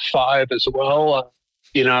give it a 5 as well.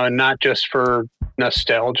 And not just for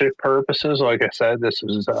nostalgic purposes. Like I said, this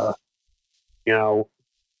was,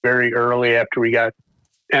 very early after we got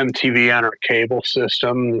MTV on our cable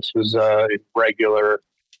system. This was a regular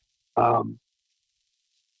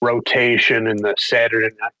rotation in the Saturday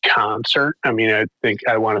night concert. I mean,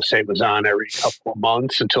 I want to say it was on every couple of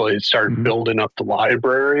months until it started building up the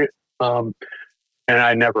library. And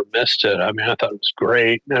I never missed it. I mean, I thought it was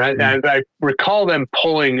great. And I recall them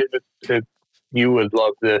pulling, you would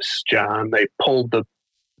love this, John. They pulled the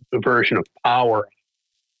version of Power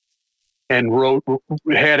and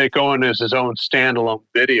had it going as his own standalone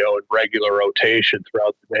video in regular rotation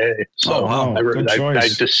throughout the day. So I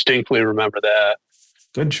distinctly remember that.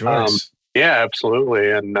 Good choice. Yeah,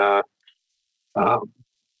 absolutely. And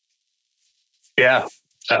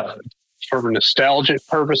for nostalgic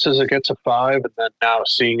purposes, it gets a 5. And then now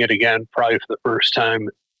seeing it again, probably for the first time,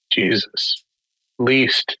 Jesus, at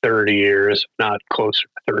least 30 years, if not closer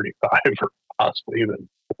to 35 or possibly even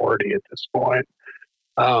 40 at this point.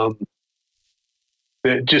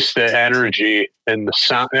 Just the energy and the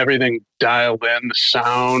sound, everything dialed in, the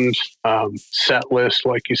sound, set list,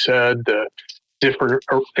 like you said, the different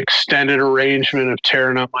extended arrangement of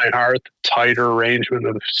Tearing Up My Heart, the tighter arrangement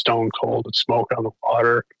of Stone Cold and Smoke on the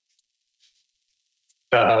Water.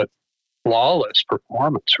 Flawless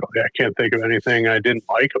performance, really. I can't think of anything I didn't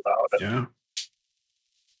like about it.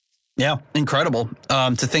 Yeah, incredible.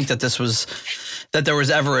 To think that there was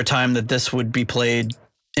ever a time that this would be played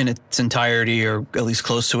in its entirety, or at least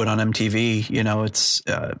close to it, on MTV. You know, it's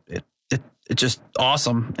just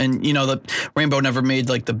awesome. And you know, the Rainbow never made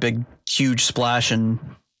like the big huge splash in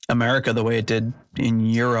America the way it did in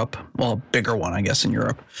Europe. Well, a bigger one, I guess, in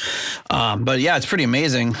Europe. But yeah, it's pretty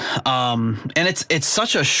amazing. And it's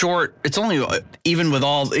such a short. It's only even with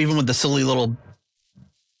the silly little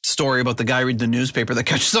story about the guy reading the newspaper that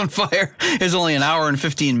catches on fire is only an hour and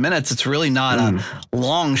 15 minutes. It's really not a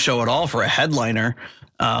long show at all for a headliner.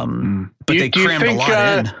 But they crammed a lot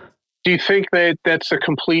in. Do you think that's a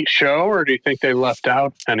complete show, or do you think they left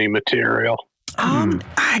out any material?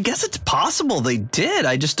 I guess it's possible they did.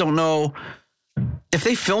 I just don't know if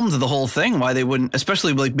they filmed the whole thing, why they wouldn't,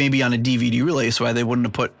 especially like maybe on a DVD release, why they wouldn't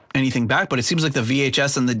have put anything back. But it seems like the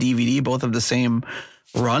VHS and the DVD both have the same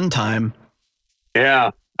runtime. Yeah.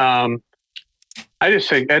 I just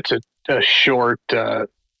think that's a short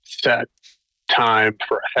set time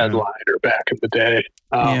for a headliner back in the day.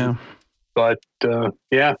 But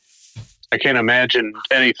yeah, I can't imagine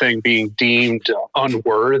anything being deemed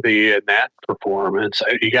unworthy in that performance.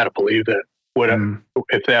 You got to believe that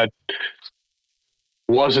if that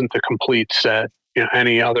wasn't the complete set, you know,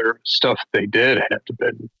 any other stuff they did had to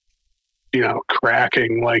been, you know,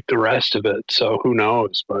 cracking like the rest of it. So who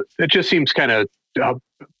knows? But it just seems kind of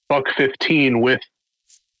 $1.15 with,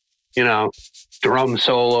 you know, drum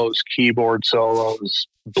solos, keyboard solos,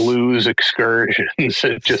 blues excursions.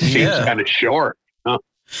 It just seems kind of short. Huh?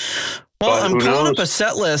 Well, I'm pulling up a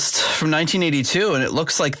set list from 1982, and it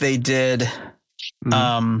looks like they did.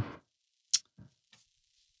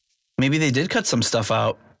 Maybe they did cut some stuff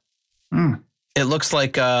out. It looks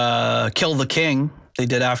like "Kill the King" they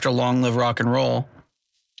did after "Long Live Rock and Roll."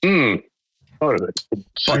 I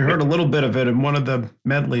heard a little bit of it in one of the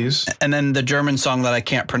medleys. And then the German song that I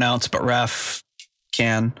can't pronounce, but Raf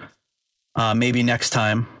can. Maybe next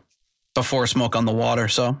time, before "Smoke on the Water."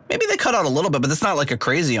 So maybe they cut out a little bit, but it's not like a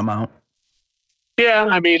crazy amount. Yeah,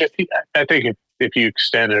 I mean, I think if you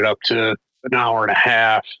extend it up to an hour and a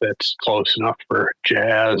half, that's close enough for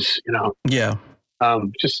jazz. You know. Yeah.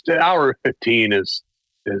 Just an hour and 15 is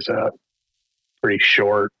pretty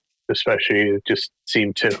short. Especially, it just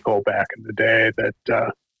seemed typical back in the day that,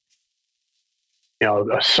 you know,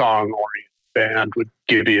 a song-oriented band would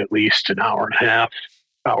give you at least an hour and a half,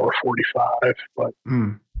 hour 45. But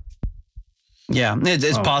yeah,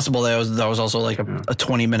 it's possible that was also like a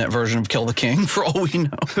 20-minute version of "Kill the King" for all we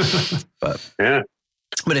know. But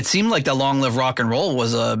it seemed like the "Long Live Rock and Roll"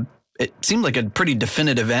 it seemed like a pretty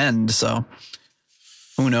definitive end. So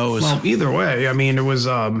who knows? Well, either way, I mean, it was.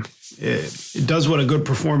 It does what a good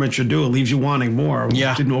performance should do. It leaves you wanting more.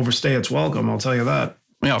 Yeah. It didn't overstay its welcome, I'll tell you that.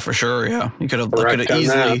 Yeah, for sure. Yeah. You could have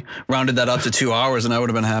easily rounded that up to 2 hours and I would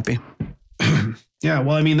have been happy. Yeah.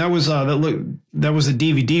 Well, I mean, that was a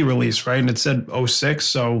DVD release, right? And it said 06.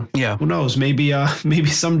 So yeah, who knows? Maybe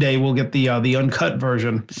someday we'll get the uncut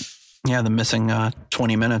version. Yeah. The missing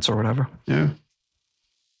 20 minutes or whatever. Yeah.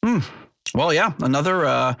 Well, yeah,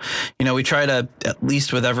 another, we try to, at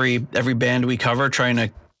least with every band we cover, trying to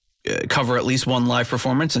cover at least one live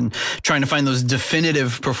performance and trying to find those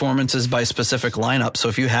definitive performances by specific lineup. So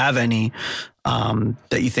if you have any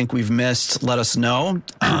that you think we've missed, let us know.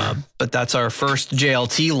 But that's our first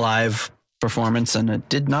JLT live performance, and it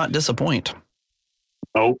did not disappoint.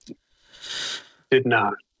 Nope, did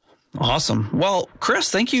not. Awesome. Well,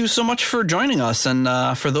 Chris, thank you so much for joining us. And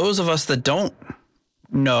for those of us that don't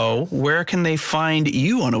know, where can they find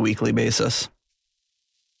you on a weekly basis?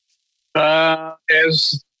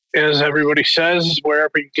 As everybody says,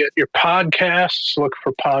 wherever you get your podcasts, look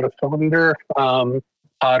for Pod of Thunder,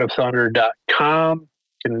 podofthunder.com.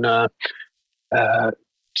 You can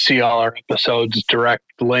see all our episodes, direct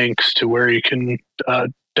links to where you can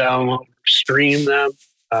download or stream them.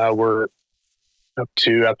 We're up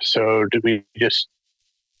to we just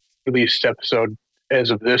released episode,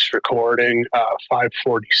 as of this recording,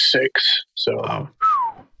 546. So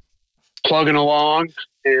plugging along,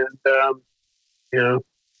 and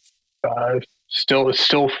it's still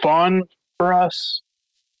fun for us.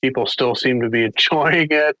 People still seem to be enjoying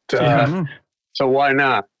it. So why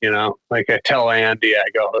not? Like I tell Andy, I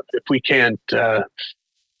go, if we can't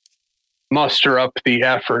muster up the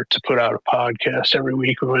effort to put out a podcast every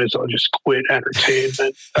week, we might as well just quit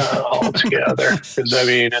entertainment altogether. Because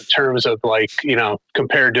in terms of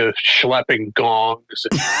compared to schlepping gongs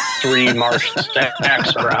and 3 Martian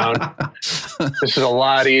stacks around, this is a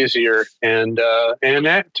lot easier and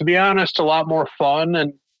that, to be honest, a lot more fun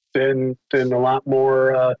and a lot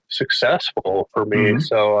more successful for me. Mm-hmm.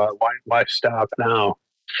 So why stop now?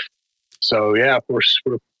 So yeah, we're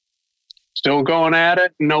still going at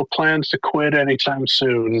it. No plans to quit anytime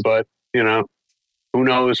soon, but who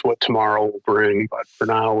knows what tomorrow will bring, but for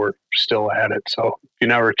now we're still at it. So if you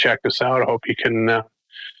never check us out, I hope you can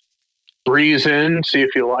breeze in, see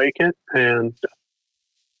if you like it, and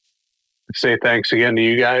say thanks again to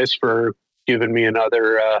you guys for giving me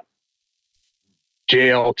another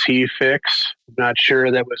JLT fix. I'm not sure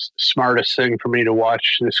that was the smartest thing for me to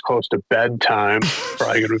watch this close to bedtime.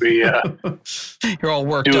 Probably going to be you're all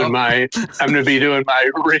worked doing up. I'm going to be doing my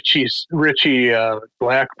Richie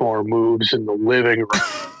Blackmore moves in the living room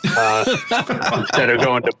instead of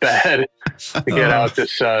going to bed to get out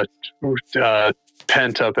this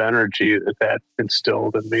pent up energy that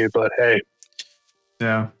instilled in me. But hey,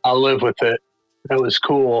 yeah, I'll live with it. That was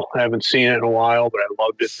cool. I haven't seen it in a while, but I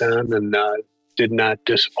loved it then, and did not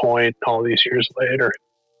disappoint all these years later.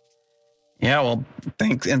 Yeah, well,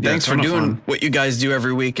 thanks for doing what you guys do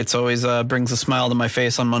every week. It's always brings a smile to my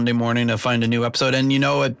face on Monday morning to find a new episode. And you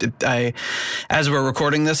know, as we're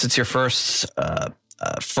recording this, it's your first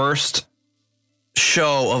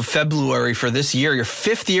show of February for this year, your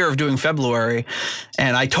 5th year of doing February,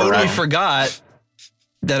 and I totally forgot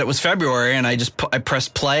that it was February, and I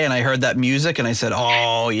pressed play and I heard that music and I said,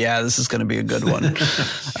 oh yeah, this is going to be a good one.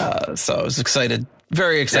 So I was excited,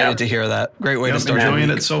 very excited to hear that. Great way to start.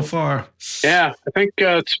 Enjoying it so far. Yeah, I think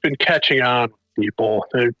it's been catching on with people.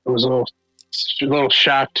 It was a little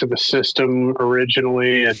shock to the system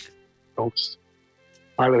originally, and a lot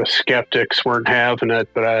of the skeptics weren't having it,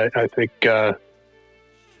 but I think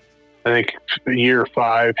year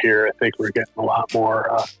 5 here, I think we're getting a lot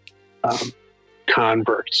more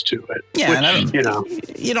converts to it. Yeah, which, you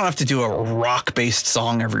don't have to do a rock-based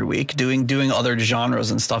song every week. Doing other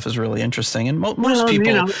genres and stuff is really interesting. And most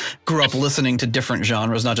people grew up listening to different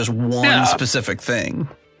genres, not just one specific thing.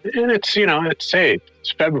 And it's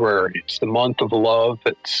February. It's the month of love.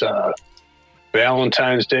 It's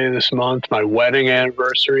Valentine's Day this month. My wedding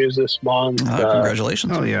anniversary is this month.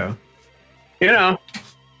 Congratulations. Oh yeah.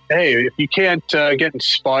 Hey, if you can't get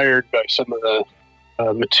inspired by some of the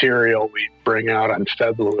material we bring out on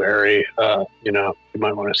February, you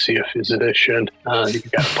might want to see a physician. You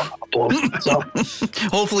got a problem. So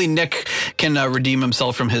hopefully Nick can redeem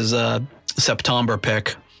himself from his September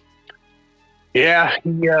pick. Yeah, he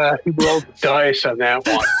rolled the dice on that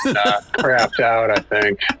one. Crapped out, I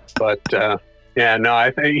think. But I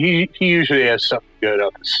think he usually has something good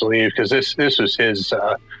up his sleeve, because this was his.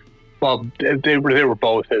 They were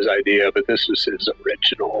both his idea, but this was his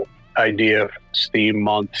original idea for this theme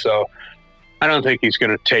month. So I don't think he's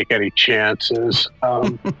going to take any chances.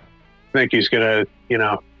 I think he's going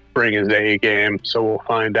to, bring his A game. So we'll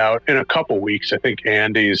find out in a couple weeks. I think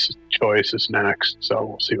Andy's choice is next. So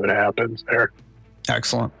we'll see what happens there.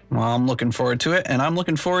 Excellent. Well, I'm looking forward to it, and I'm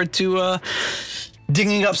looking forward to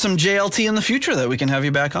digging up some JLT in the future that we can have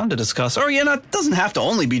you back on to discuss. Or, it doesn't have to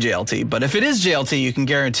only be JLT, but if it is JLT, you can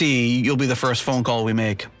guarantee you'll be the first phone call we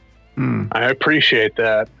make. I appreciate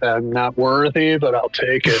that. I'm not worthy, but I'll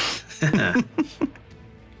take it.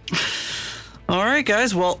 All right,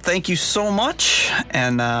 guys. Well, thank you so much.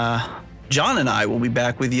 And John and I will be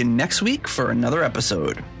back with you next week for another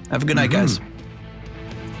episode. Have a good night, guys.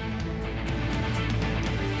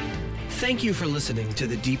 Thank you for listening to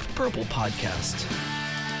the Deep Purple Podcast.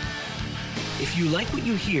 If you like what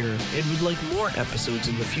you hear and would like more episodes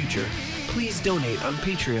in the future, please donate on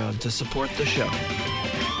Patreon to support the show.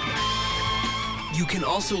 You can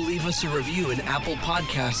also leave us a review in Apple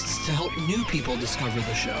Podcasts to help new people discover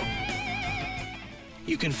the show.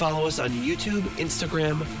 You can follow us on YouTube,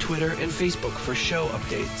 Instagram, Twitter, and Facebook for show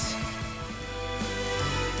updates.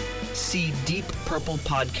 See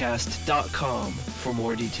deeppurplepodcast.com for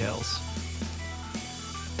more details.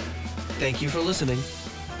 Thank you for listening.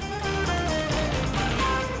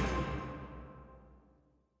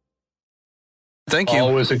 Thank you.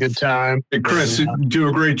 Always a good time. Hey, Chris, you do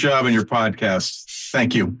a great job in your podcast.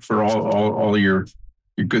 Thank you for all your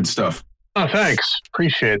good stuff. Oh, thanks.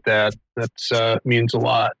 Appreciate that. That means a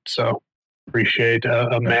lot. So appreciate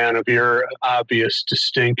a man of your obvious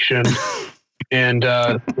distinction and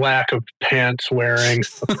lack of pants wearing.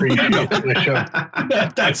 Appreciate the show.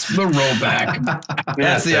 That's the rollback.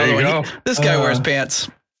 That's the other one. This guy wears pants.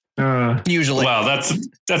 Usually. Wow,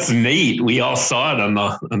 that's neat. We all saw it on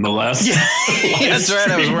the last. Yeah, that's right.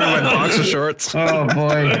 I was wearing my boxer shorts. Oh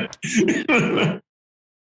boy.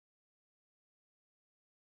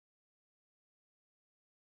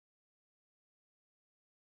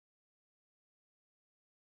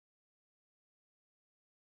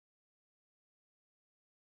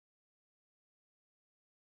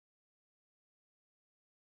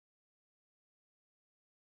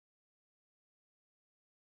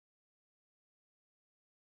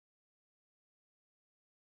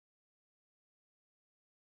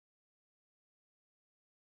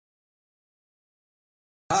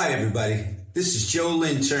 Hi, everybody. This is Joe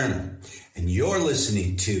Lynn Turner, and you're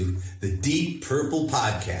listening to the Deep Purple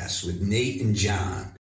Podcast with Nate and John.